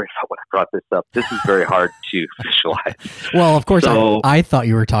was worried about when I brought this up. This is very hard to visualize. Well, of course, I thought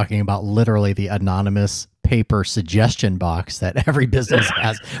you were talking about literally the anonymous paper suggestion box that every business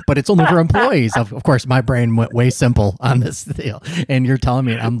has, but it's only for employees. Of course, my brain went way simple on this deal, and you're telling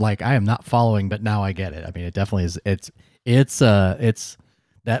me, I'm like, I am not following, but now I get it. I mean, it definitely is. It's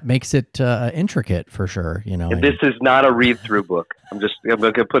that makes it intricate for sure. You know, and this is not a read-through book. I'm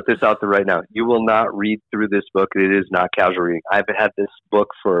going to put this out there right now. You will not read through this book. It is not casual reading. I've had this book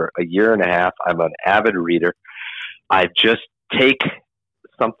for a year and a half. I'm an avid reader. I just take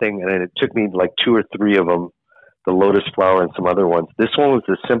something, and it took me like 2 or 3 of them, the lotus flower and some other ones. This one was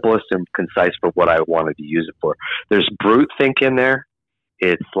the simplest and concise for what I wanted to use it for. There's brute think in there.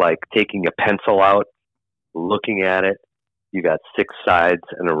 It's like taking a pencil out, looking at it. You got 6 sides,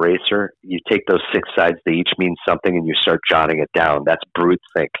 an eraser. You take those 6 sides, they each mean something, and you start jotting it down. That's brute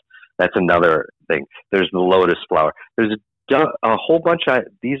think. That's another thing. There's the lotus flower. There's a whole bunch of,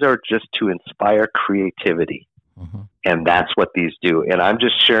 these are just to inspire creativity. Mm-hmm. And that's what these do. And I'm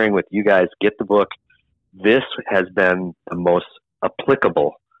just sharing with you guys, get the book. This has been the most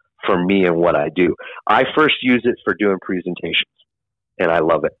applicable for me and what I do. I first use it for doing presentations, and I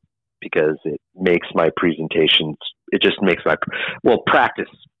love it because it makes my presentations, it just makes practice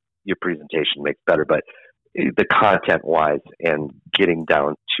your presentation makes better, but the content wise and getting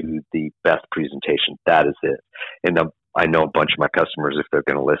down to the best presentation, that is it. And I know a bunch of my customers, if they're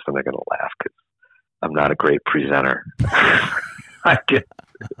going to listen, they're going to laugh because I'm not a great presenter. I get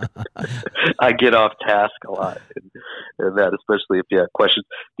off task a lot, and that, especially if you have questions.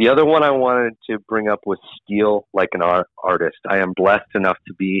 The other one I wanted to bring up was Steal Like an Artist. I am blessed enough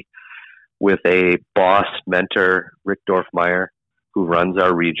to be with a boss mentor, Rick Dorfmeyer, who runs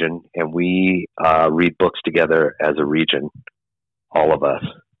our region, and we read books together as a region, all of us.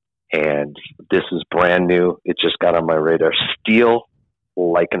 And this is brand new. It just got on my radar. Steal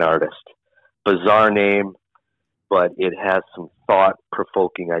Like an Artist. Bizarre name, but it has some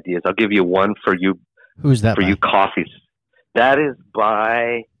thought-provoking ideas. I'll give you one for you. Who's that? For by? you coffees. That is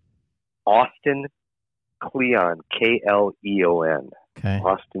by Austin Kleon, Kleon. Okay.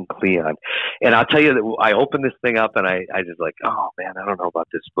 Austin Kleon. And I'll tell you that I opened this thing up and I just like, oh man, I don't know about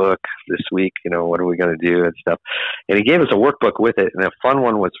this book this week. You know, what are we going to do and stuff? And he gave us a workbook with it. And a fun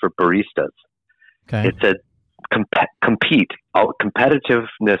one was for baristas. Okay. It said, compete.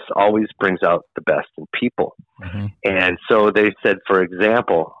 Competitiveness always brings out the best in people. Mm-hmm. And so they said, for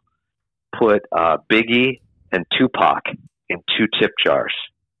example, put Biggie and Tupac in 2 tip jars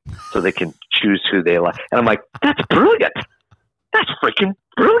so they can choose who they like. And I'm like, that's brilliant. That's freaking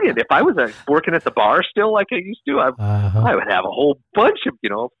brilliant. If I was working at the bar still like I used to, I would have a whole bunch of,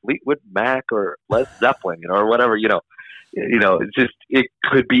 Fleetwood Mac or Led Zeppelin, or whatever, it's just, it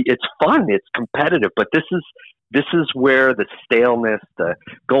could be, it's fun. It's competitive, but this is where the staleness, the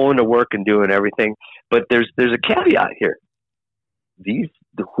going to work and doing everything. But there's a caveat here.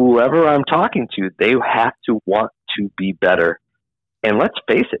 Whoever I'm talking to, they have to want to be better. And let's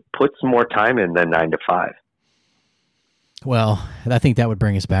face it, put some more time in than 9 to 5. Well, I think that would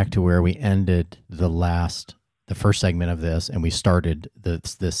bring us back to where we ended the first segment of this, and we started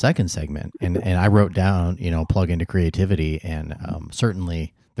the second segment. And I wrote down, plug into creativity, and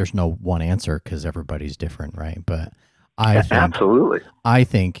certainly there's no one answer because everybody's different, right? But absolutely, I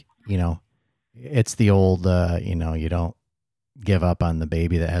think it's the old, you don't give up on the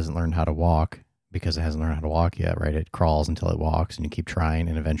baby that hasn't learned how to walk because it hasn't learned how to walk yet, right? It crawls until it walks, and you keep trying,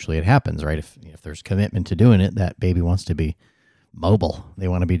 and eventually it happens, right? If there's commitment to doing it, that baby wants to be mobile. They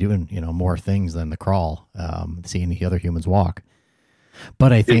want to be doing, more things than the crawl, seeing the other humans walk.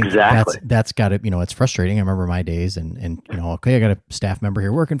 But I think that's got to, it's frustrating. I remember my days and okay, I got a staff member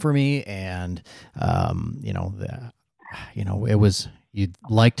here working for me, and it was, you'd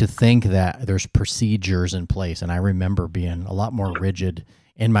like to think that there's procedures in place. And I remember being a lot more rigid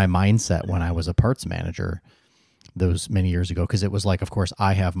in my mindset when I was a parts manager those many years ago, because it was like, of course,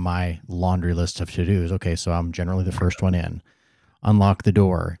 I have my laundry list of to-dos. Okay, so I'm generally the first one in. Unlock the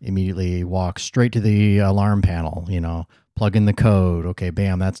door, immediately walk straight to the alarm panel, plug in the code. Okay,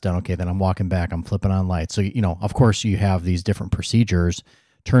 bam, that's done. Okay, then I'm walking back. I'm flipping on lights. So, of course, you have these different procedures.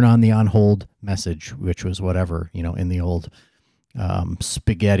 Turn on the on-hold message, which was whatever, in the old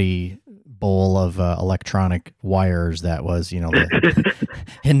spaghetti bowl of electronic wires that was,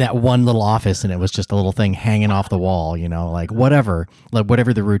 in that one little office, and it was just a little thing hanging off the wall, like whatever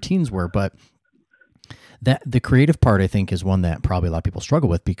the routines were. But that the creative part, I think, is one that probably a lot of people struggle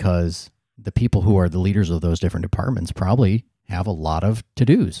with, because the people who are the leaders of those different departments probably have a lot of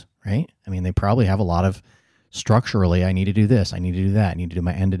to-dos, right? I mean, they probably have a lot of structurally, I need to do this, I need to do that, I need to do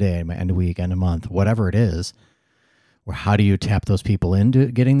my end of day, my end of week, end of month, whatever it is. Or how do you tap those people into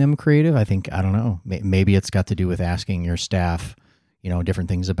getting them creative? I don't know. Maybe it's got to do with asking your staff, different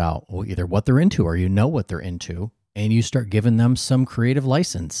things about either what they're into or what they're into, and you start giving them some creative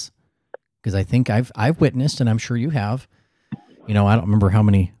license. Because I think I've witnessed, and I'm sure you have, I don't remember how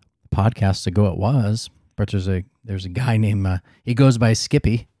many podcasts ago it was, but there's a guy named he goes by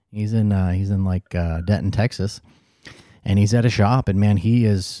Skippy. He's in like Denton, Texas, and he's at a shop, and man, he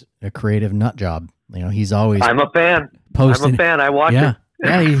is a creative nut job. He's always I'm a fan. Posting, I'm a fan. I watch it.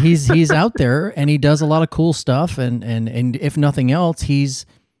 Yeah, he's out there, and he does a lot of cool stuff, and if nothing else, he's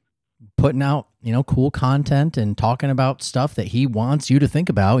putting out cool content and talking about stuff that he wants you to think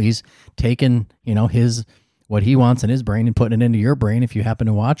about. He's taking what he wants in his brain and putting it into your brain if you happen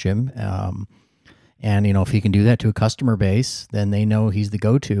to watch him. And if he can do that to a customer base, then they know he's the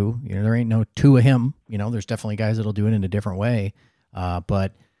go-to. There ain't no two of him. There's definitely guys that'll do it in a different way.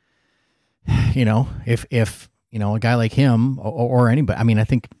 But if a guy like him or anybody, I mean, I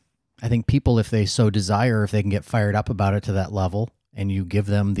think people, if they so desire, if they can get fired up about it to that level, and you give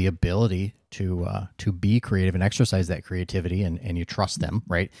them the ability to be creative and exercise that creativity, and you trust them,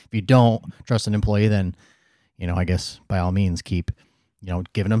 right? If you don't trust an employee, then, I guess by all means keep,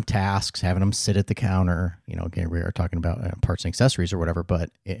 giving them tasks, having them sit at the counter, again, we are talking about parts and accessories or whatever, but,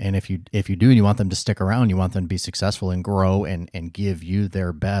 and if you do, and you want them to stick around, you want them to be successful and grow and give you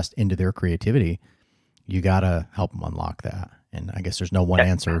their best into their creativity, you got to help them unlock that. And I guess there's no one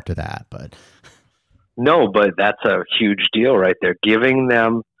answer to that, but. No, but that's a huge deal right there. Giving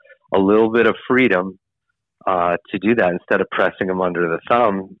them a little bit of freedom to do that instead of pressing them under the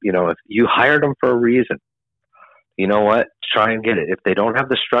thumb. If you hired them for a reason, you know what? Try and get it. If they don't have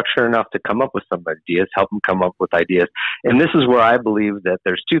the structure enough to come up with some ideas, help them come up with ideas. And this is where I believe that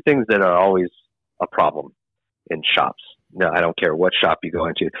there's two things that are always a problem in shops. No, I don't care what shop you go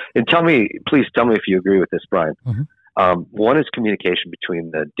into. And please tell me if you agree with this, Brian. Mm-hmm. One is communication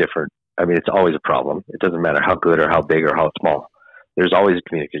between the different. I mean, it's always a problem. It doesn't matter how good or how big or how small. There's always a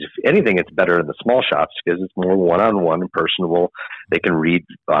communication. If anything, it's better in the small shops because it's more one-on-one and personable. They can read,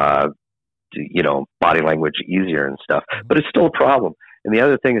 body language easier and stuff. But it's still a problem. And the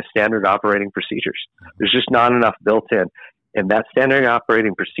other thing is standard operating procedures. There's just not enough built in. And that standard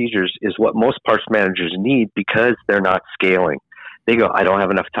operating procedures is what most parts managers need because they're not scaling. They go, I don't have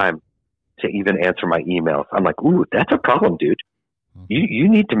enough time to even answer my emails. I'm like, ooh, that's a problem, dude. You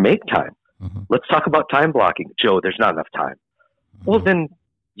need to make time. Mm-hmm. Let's talk about time blocking. Joe, there's not enough time. Mm-hmm. Well, then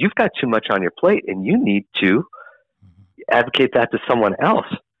you've got too much on your plate and you need to advocate that to someone else.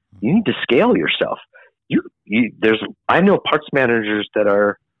 You need to scale yourself. I know parts managers that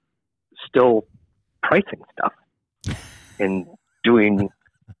are still pricing stuff and doing,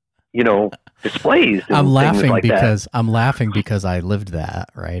 displays. And I'm laughing like because I lived that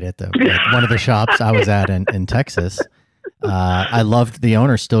right at one of the shops I was at in Texas. I loved the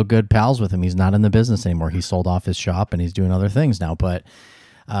owner, still good pals with him. He's not in the business anymore. He sold off his shop and he's doing other things now. But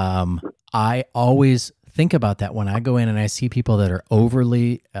I always think about that when I go in and I see people that are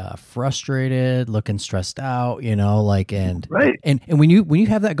overly frustrated, looking stressed out, right. And when you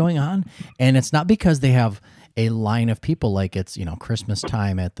have that going on, and it's not because they have a line of people like it's Christmas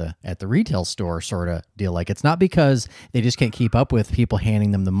time at the retail store sort of deal. Like it's not because they just can't keep up with people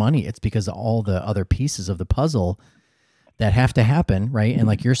handing them the money. It's because of all the other pieces of the puzzle that have to happen, right? And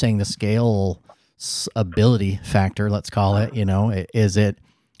like you're saying, the scale ability factor, let's call it,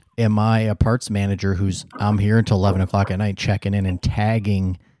 am I a parts manager I'm here until 11 o'clock at night checking in and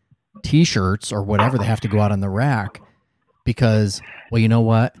tagging t-shirts or whatever they have to go out on the rack because, well, you know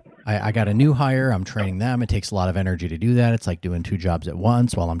what? I got a new hire. I'm training them. It takes a lot of energy to do that. It's like doing two jobs at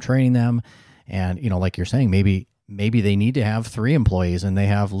once while I'm training them. And, like you're saying, maybe they need to have 3 employees and they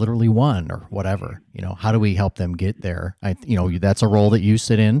have literally 1 or whatever. How do we help them get there? That's a role that you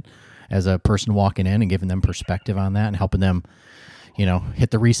sit in as a person walking in and giving them perspective on that and helping them,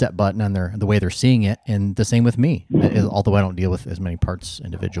 hit the reset button on the way they're seeing it. And the same with me, although I don't deal with as many parts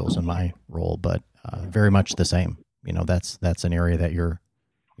individuals in my role, but very much the same. That's an area that you're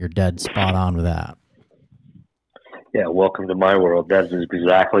dead spot on with that. Yeah, welcome to my world. That is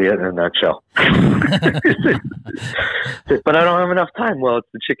exactly it in a nutshell. But I don't have enough time. Well, it's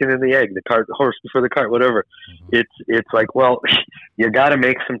the chicken and the egg, the horse before the cart, whatever. Mm-hmm. It's like, well, you got to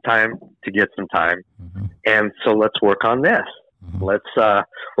make some time to get some time, and so let's work on this. Mm-hmm. Let's.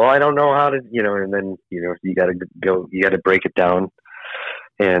 Well, I don't know how to, and then you got to go. You got to break it down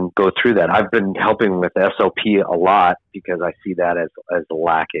and go through that. I've been helping with SOP a lot because I see that as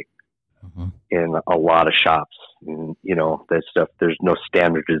lacking in a lot of shops. And, that stuff, there's no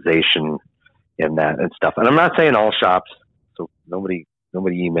standardization in that and stuff. And I'm not saying all shops, so nobody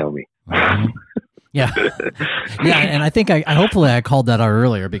email me. Yeah. Yeah. And I think I hopefully I called that out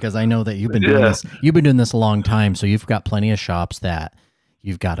earlier because I know that you've been doing this. You've been doing this a long time. So you've got plenty of shops that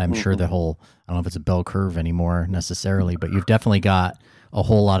you've got, I'm sure the whole, I don't know if it's a bell curve anymore necessarily, but you've definitely got a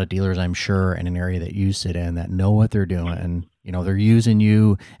whole lot of dealers, I'm sure, in an area that you sit in that know what they're doing. And, you know, they're using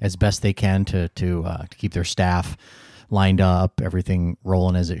you as best they can to keep their staff lined up, everything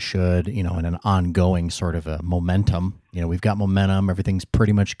rolling as it should, you know, in an ongoing sort of a momentum. You know, we've got momentum, everything's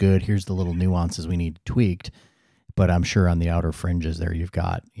pretty much good. Here's the little nuances we need tweaked. But I'm sure on the outer fringes there, you've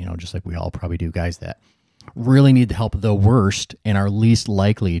got, you know, just like we all probably do, guys that really need the help the worst and are least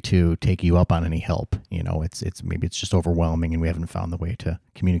likely to take you up on any help. You know, it's maybe it's just overwhelming and we haven't found the way to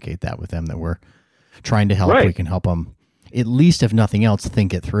communicate that with them, that we're trying to help. Right. We can help them, at least if nothing else,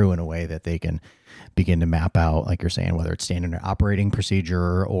 think it through in a way that they can begin to map out, like you're saying, whether it's standard operating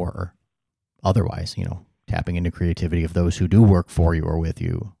procedure or otherwise, you know, tapping into creativity of those who do work for you or with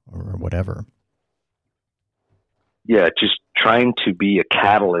you or whatever. Yeah, just trying to be a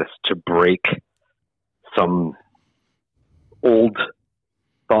catalyst to break some old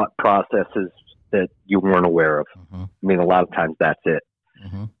thought processes that you weren't aware of. I mean, a lot of times that's it.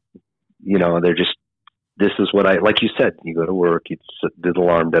 You know, they're just, this is what like you said, you go to work, you do the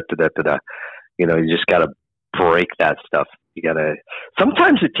alarm, da-da-da-da-da. You know, you just got to break that stuff. You got to,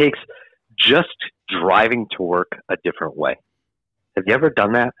 sometimes it takes just driving to work a different way. Have you ever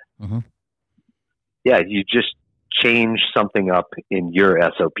done that? Yeah, you just change something up in your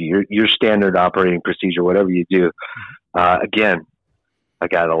SOP, your standard operating procedure, whatever you do. Again, I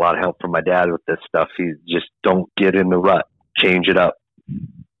got a lot of help from my dad with this stuff. He just don't get in the rut, change it up.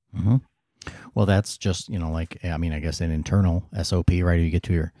 Well, that's just, you know, like, I mean, I guess an internal SOP, right? You get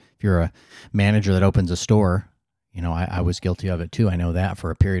to if you're a manager that opens a store, you know, I was guilty of it too. I know that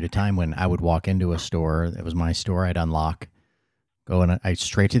for a period of time when I would walk into a store, it was my store, I'd unlock, go and I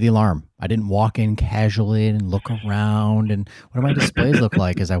straight to the alarm. I didn't walk in casually and look around and what do my displays look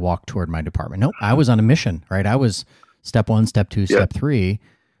like as I walked toward my department. Nope, I was on a mission, right? I was step 1, step 2, step 3.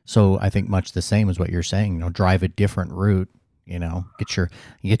 So I think much the same as what you're saying, you know, drive a different route. You know, get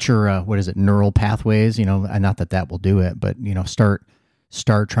your what is it, neural pathways, you know, not that will do it, but, you know, start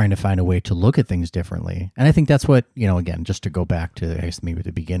trying to find a way to look at things differently. And I think that's what, you know, again, just to go back to, I guess, maybe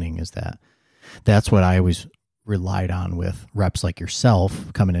the beginning, is that's what I always relied on with reps like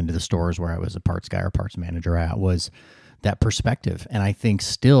yourself coming into the stores where I was a parts guy or parts manager at, was that perspective. And I think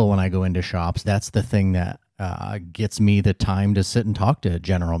still when I go into shops, that's the thing that gets me the time to sit and talk to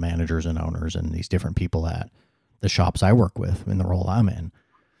general managers and owners and these different people at the shops I work with in the role I'm in,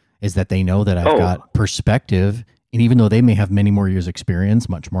 is that they know that I've got perspective. And even though they may have many more years experience,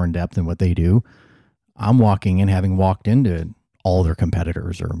 much more in depth than what they do, I'm walking in having walked into all their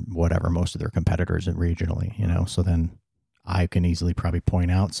competitors or whatever, most of their competitors and regionally, you know, so then I can easily probably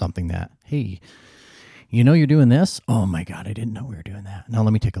point out something that, hey, you know, you're doing this. Oh my God, I didn't know we were doing that. Now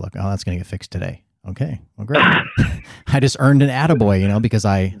let me take a look. Oh, that's going to get fixed today. Okay, well, great. I just earned an attaboy, you know, because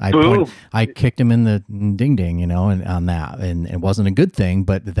I kicked him in the ding ding, you know, and on that, and it wasn't a good thing,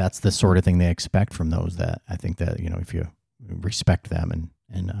 but that's the sort of thing they expect from those that I think that, you know, if you respect them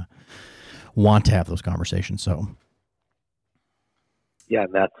and want to have those conversations. So, yeah,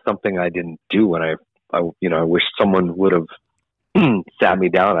 that's something I didn't do when I wish someone would have sat me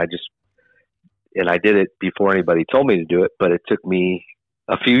down. I did it before anybody told me to do it, but it took me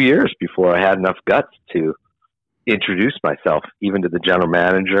a few years before I had enough guts to introduce myself, even to the general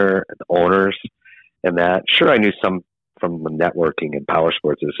manager and the owners and that. Sure, I knew some from the networking and power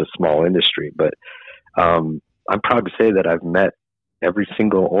sports. It's a small industry, but I'm proud to say that I've met every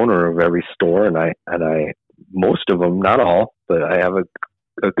single owner of every store, and I most of them, not all, but I have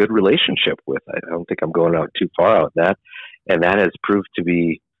a good relationship with. I don't think I'm going out too far out that, and that has proved to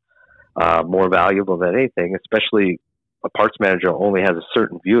be more valuable than anything, especially a parts manager only has a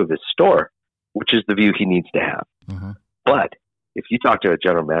certain view of his store, which is the view he needs to have. But if you talk to a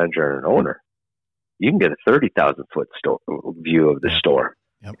general manager and an owner, you can get a 30,000 foot view of the store.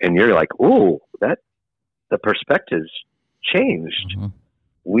 And you're like, oh, the perspective's changed.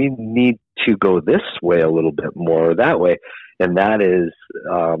 We need to go this way a little bit more, or that way. And that is,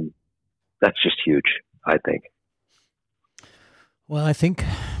 that's just huge, I think. Well, I think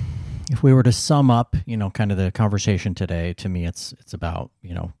if we were to sum up, you know, kind of the conversation today, to me, it's about,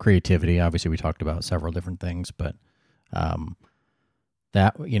 you know, creativity. Obviously, we talked about several different things, but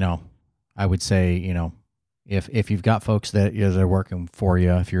that, you know, I would say, you know, if you've got folks that, you know, they're working for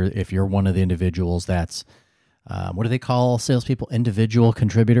you, if you're one of the individuals that's, what do they call salespeople? Individual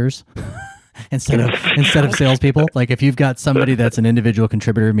contributors. instead of salespeople. Like if you've got somebody that's an individual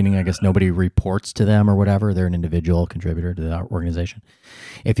contributor, meaning I guess nobody reports to them or whatever, they're an individual contributor to the organization.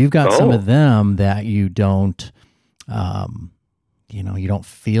 If you've got some of them that you don't, you don't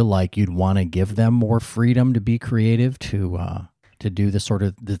feel like you'd want to give them more freedom to be creative, to do the sort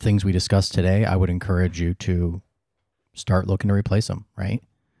of the things we discussed today, I would encourage you to start looking to replace them. Right.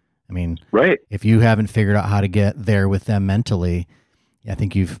 I mean, right. If you haven't figured out how to get there with them mentally, I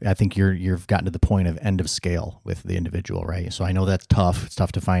think you've gotten to the point of end of scale with the individual, right? So I know that's tough. It's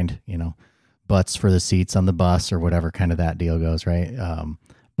tough to find, butts for the seats on the bus or whatever kind of that deal goes, right?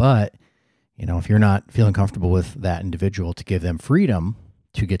 But if you're not feeling comfortable with that individual, to give them freedom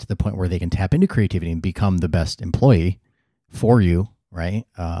to get to the point where they can tap into creativity and become the best employee for you, right?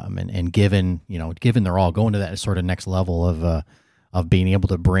 And given they're all going to that sort of next level of being able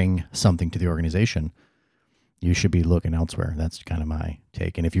to bring something to the organization, you should be looking elsewhere. That's kind of my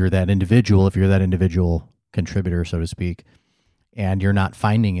take. And if you're that individual contributor, so to speak, and you're not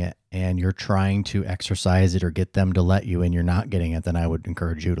finding it and you're trying to exercise it or get them to let you and you're not getting it, then I would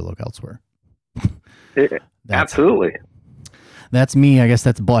encourage you to look elsewhere. Absolutely. That's me. I guess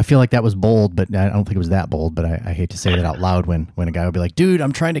that's bold. I feel like that was bold, but I don't think it was that bold, but I hate to say that out loud when a guy would be like, dude,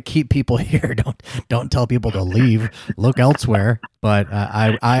 I'm trying to keep people here. Don't tell people to leave, look elsewhere. But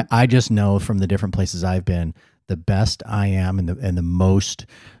I just know from the different places I've been, the best I am and the most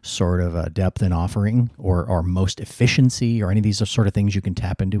sort of depth in offering or most efficiency or any of these sort of things you can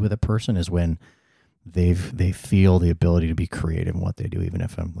tap into with a person is when they feel the ability to be creative in what they do. Even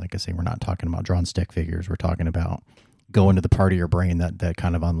if like I say, we're not talking about drawing stick figures, we're talking about going to the part of your brain that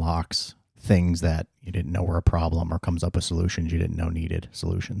kind of unlocks things that you didn't know were a problem or comes up with solutions you didn't know needed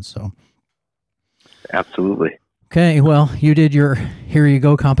solutions. So absolutely. Okay, well, you did your Here You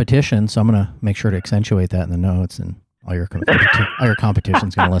Go competition, so I'm going to make sure to accentuate that in the notes, and all your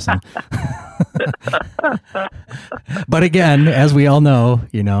competition's going to listen. But again, as we all know,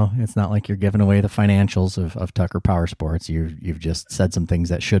 it's not like you're giving away the financials of Tucker Powersports. You've just said some things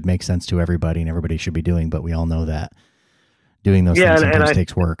that should make sense to everybody and everybody should be doing, but we all know that doing those things sometimes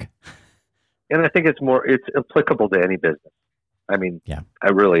takes work. And I think it's applicable to any business. I mean, yeah,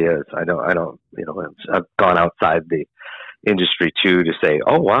 it really is. I don't, I've gone outside the industry too to say,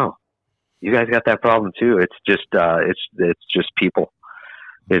 oh, wow, you guys got that problem too. It's just people.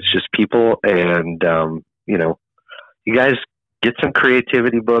 It's just people. And, you guys get some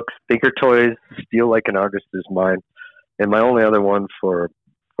creativity books, Thinker Toys, Steal Like an Artist is mine. And my only other one for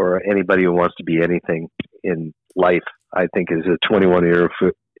anybody who wants to be anything in life, I think, is a 21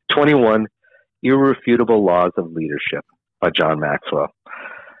 Irrefutable Laws of Leadership by John Maxwell,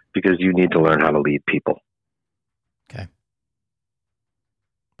 because you need to learn how to lead people. Okay.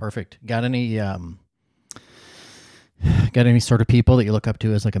 Perfect. Got any sort of people that you look up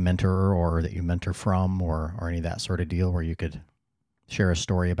to as like a mentor or that you mentor from or any of that sort of deal where you could share a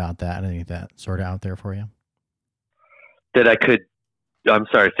story about that? Any of that sort of out there for you? I'm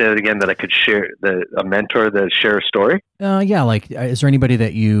sorry, say that again, that I could share a mentor that share a story? Yeah. Like, is there anybody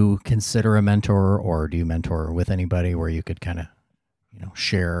that you consider a mentor or do you mentor with anybody where you could kind of,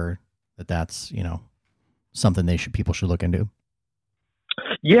 share that's, something people should look into?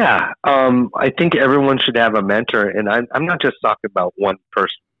 Yeah. I think everyone should have a mentor. And I'm not just talking about one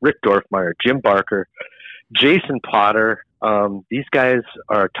person, Rick Dorfmeyer, Jim Barker, Jason Potter. These guys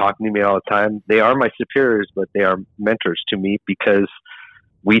are talking to me all the time. They are my superiors, but they are mentors to me because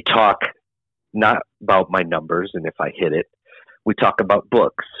we talk not about my numbers and if I hit it. We talk about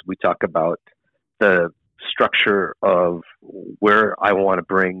books. We talk about the structure of where I want to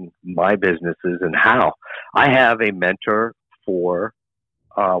bring my businesses and how. I have a mentor for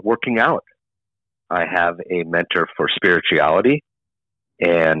working out. I have a mentor for spirituality.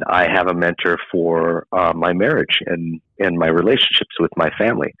 And I have a mentor for my marriage and my relationships with my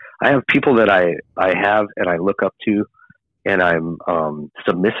family. I have people that I have and I look up to and I'm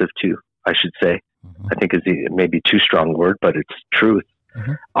submissive to, I should say. Mm-hmm. I think is maybe too strong a word, but it's truth,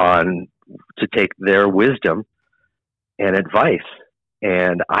 mm-hmm. To take their wisdom and advice.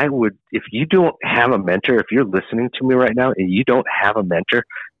 And I would, if you don't have a mentor, if you're listening to me right now and you don't have a mentor,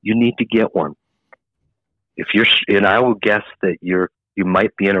 you need to get one. And I will guess that you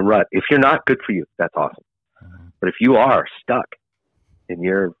might be in a rut. If you're not, good for you. That's awesome. Mm-hmm. But if you are stuck and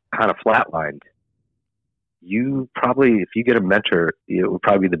you're kind of flatlined, if you get a mentor, it would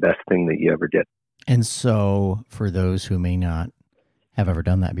probably be the best thing that you ever did. And so for those who may not have ever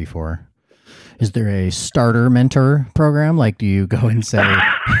done that before, is there a starter mentor program? Like, do you go and say,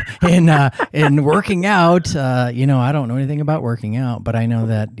 in working out, I don't know anything about working out, but I know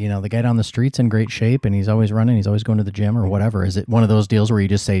that, the guy down the street's in great shape and he's always running, he's always going to the gym or whatever. Is it one of those deals where you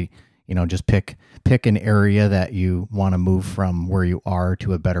just say, just pick an area that you want to move from where you are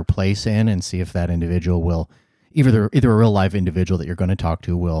to a better place in, and see if that individual will, either a real live individual that you're going to talk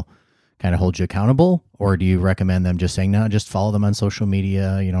to will kind of hold you accountable, or do you recommend them just saying, no, just follow them on social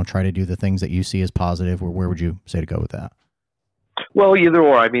media, try to do the things that you see as positive, or where would you say to go with that? Well, either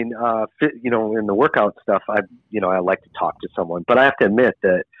or. I mean, in the workout stuff, I like to talk to someone, but I have to admit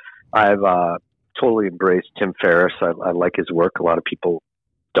that I've totally embraced Tim Ferriss. I like his work. A lot of people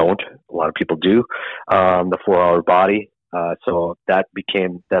don't. A lot of people do. The 4-Hour Body. So that's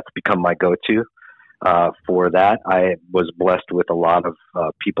become my go-to. For that, I was blessed with a lot of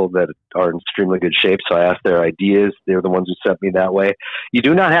people that are in extremely good shape. So I asked their ideas. They're the ones who sent me that way. You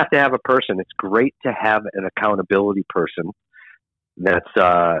do not have to have a person. It's great to have an accountability person.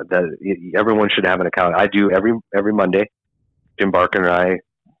 Everyone should have an account. I do every Monday. Jim Barker and I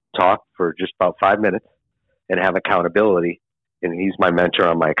talk for just about 5 minutes and have accountability, and he's my mentor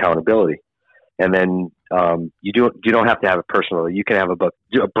on my accountability. And then you don't have to have a personal. You can have a book.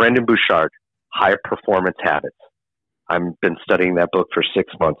 Brendan Bouchard, High Performance Habits. I've been studying that book for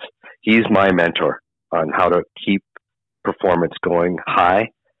 6 months. He's my mentor on how to keep performance going high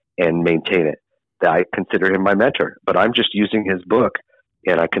and maintain it. I consider him my mentor, but I'm just using his book,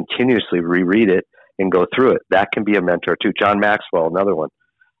 and I continuously reread it and go through it. That can be a mentor too. John Maxwell, another one.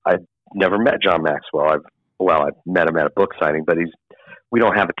 I've never met John Maxwell. I've met him at a book signing, but we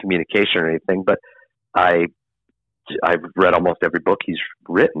don't have a communication or anything, but I've read almost every book he's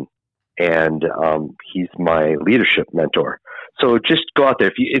written, and he's my leadership mentor. So just go out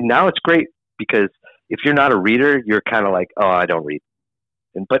there. Now it's great, because if you're not a reader, you're kind of like, oh, I don't read.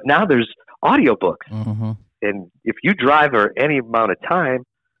 But now there's audiobooks. Mm-hmm. And if you drive or any amount of time,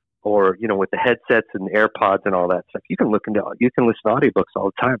 or, with the headsets and AirPods and all that stuff, you can listen to audiobooks all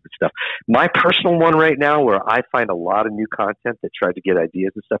the time and stuff. My personal one right now, where I find a lot of new content that try to get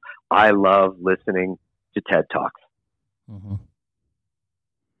ideas and stuff, I love listening to TED Talks. Mm-hmm.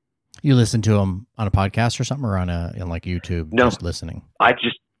 You listen to them on a podcast or something, or in like YouTube? No, just listening. I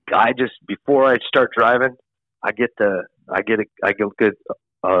just before I start driving, I get good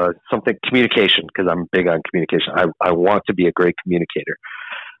something communication, because I'm big on communication. I want to be a great communicator,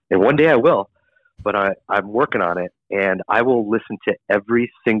 and one day I will. But I'm working on it, and I will listen to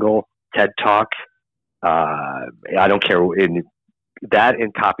every single TED Talk. I don't care. That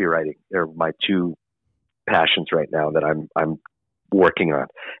and copywriting are my two passions right now that I'm working on.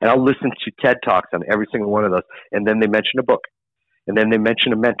 And I'll listen to TED Talks on every single one of those. And then they mention a book, and then they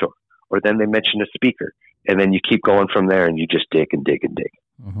mention a mentor, or then they mention a speaker. And then you keep going from there, and you just dig and dig and dig.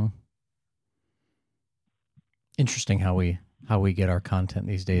 Mm-hmm. Interesting how we get our content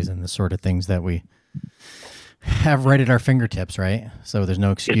these days, and the sort of things that we have right at our fingertips, right? So there's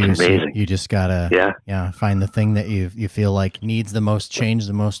no excuse. It's amazing. You just gotta find the thing that you feel like needs the most change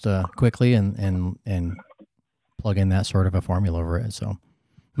the most quickly, and plug in that sort of a formula over it. So,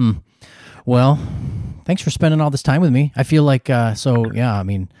 well, thanks for spending all this time with me. I feel like my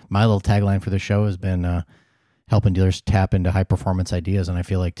little tagline for the show has been helping dealers tap into high performance ideas, and I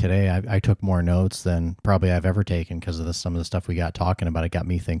feel like today I took more notes than probably I've ever taken, because of some of the stuff we got talking about. It got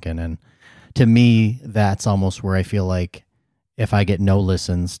me thinking, and to me, that's almost where I feel like if I get no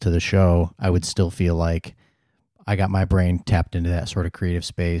listens to the show, I would still feel like I got my brain tapped into that sort of creative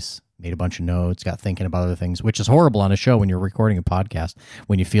space, made a bunch of notes, got thinking about other things, which is horrible on a show when you're recording a podcast,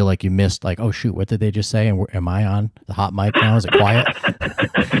 when you feel like you missed, like, oh shoot, what did they just say? And am I on the hot mic now? Is it quiet?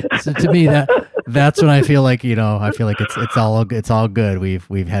 So to me, that's when I feel like, it's all good.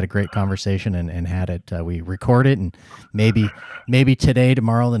 We've had a great conversation and had it, we record it, and maybe today,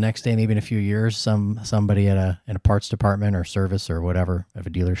 tomorrow, the next day, maybe in a few years, somebody in a parts department or service or whatever of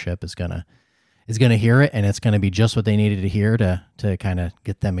a dealership is going to hear it, and it's going to be just what they needed to hear to kind of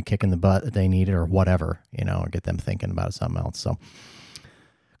get them a kick in the butt that they needed, or whatever, or get them thinking about something else. So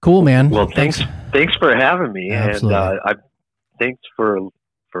cool, man. Well, thanks for having me. Absolutely. And thanks for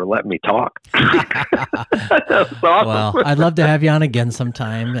letting me talk. That's awesome. Well, I'd love to have you on again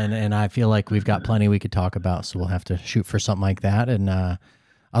sometime, and I feel like we've got plenty we could talk about, so we'll have to shoot for something like that. And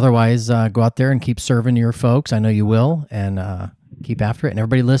otherwise, go out there and keep serving your folks. I know you will, and keep after it. And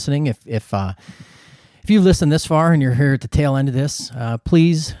everybody listening, if you've listened this far and you're here at the tail end of this,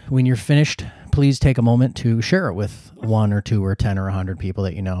 please, when you're finished, please take a moment to share it with 1 or 2 or 10 or 100 people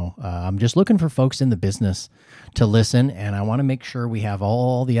that you know. I'm just looking for folks in the business to listen, and I want to make sure we have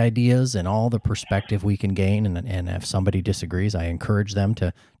all the ideas and all the perspective we can gain. And if somebody disagrees, I encourage them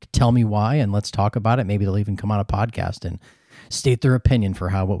to tell me why, and let's talk about it. Maybe they'll even come on a podcast and state their opinion for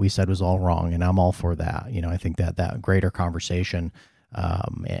how what we said was all wrong, and I'm all for that. I think that greater conversation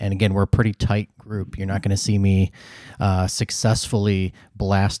And again, we're a pretty tight group. You're not going to see me successfully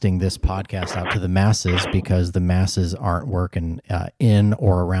blasting this podcast out to the masses, because the masses aren't working in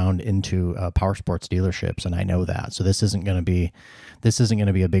or around into power sports dealerships, and I know that. So this isn't going to be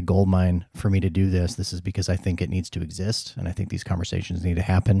a big gold mine for me to do this. This is because I think it needs to exist, and I think these conversations need to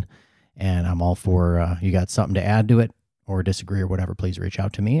happen. And I'm all for you got something to add to it or disagree or whatever, please reach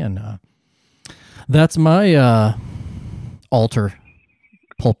out to me. And that's my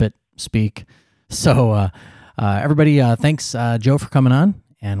pulpit speak. So everybody, thanks, Joe, for coming on,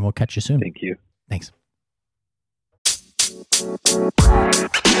 and we'll catch you soon. Thank you. Thanks.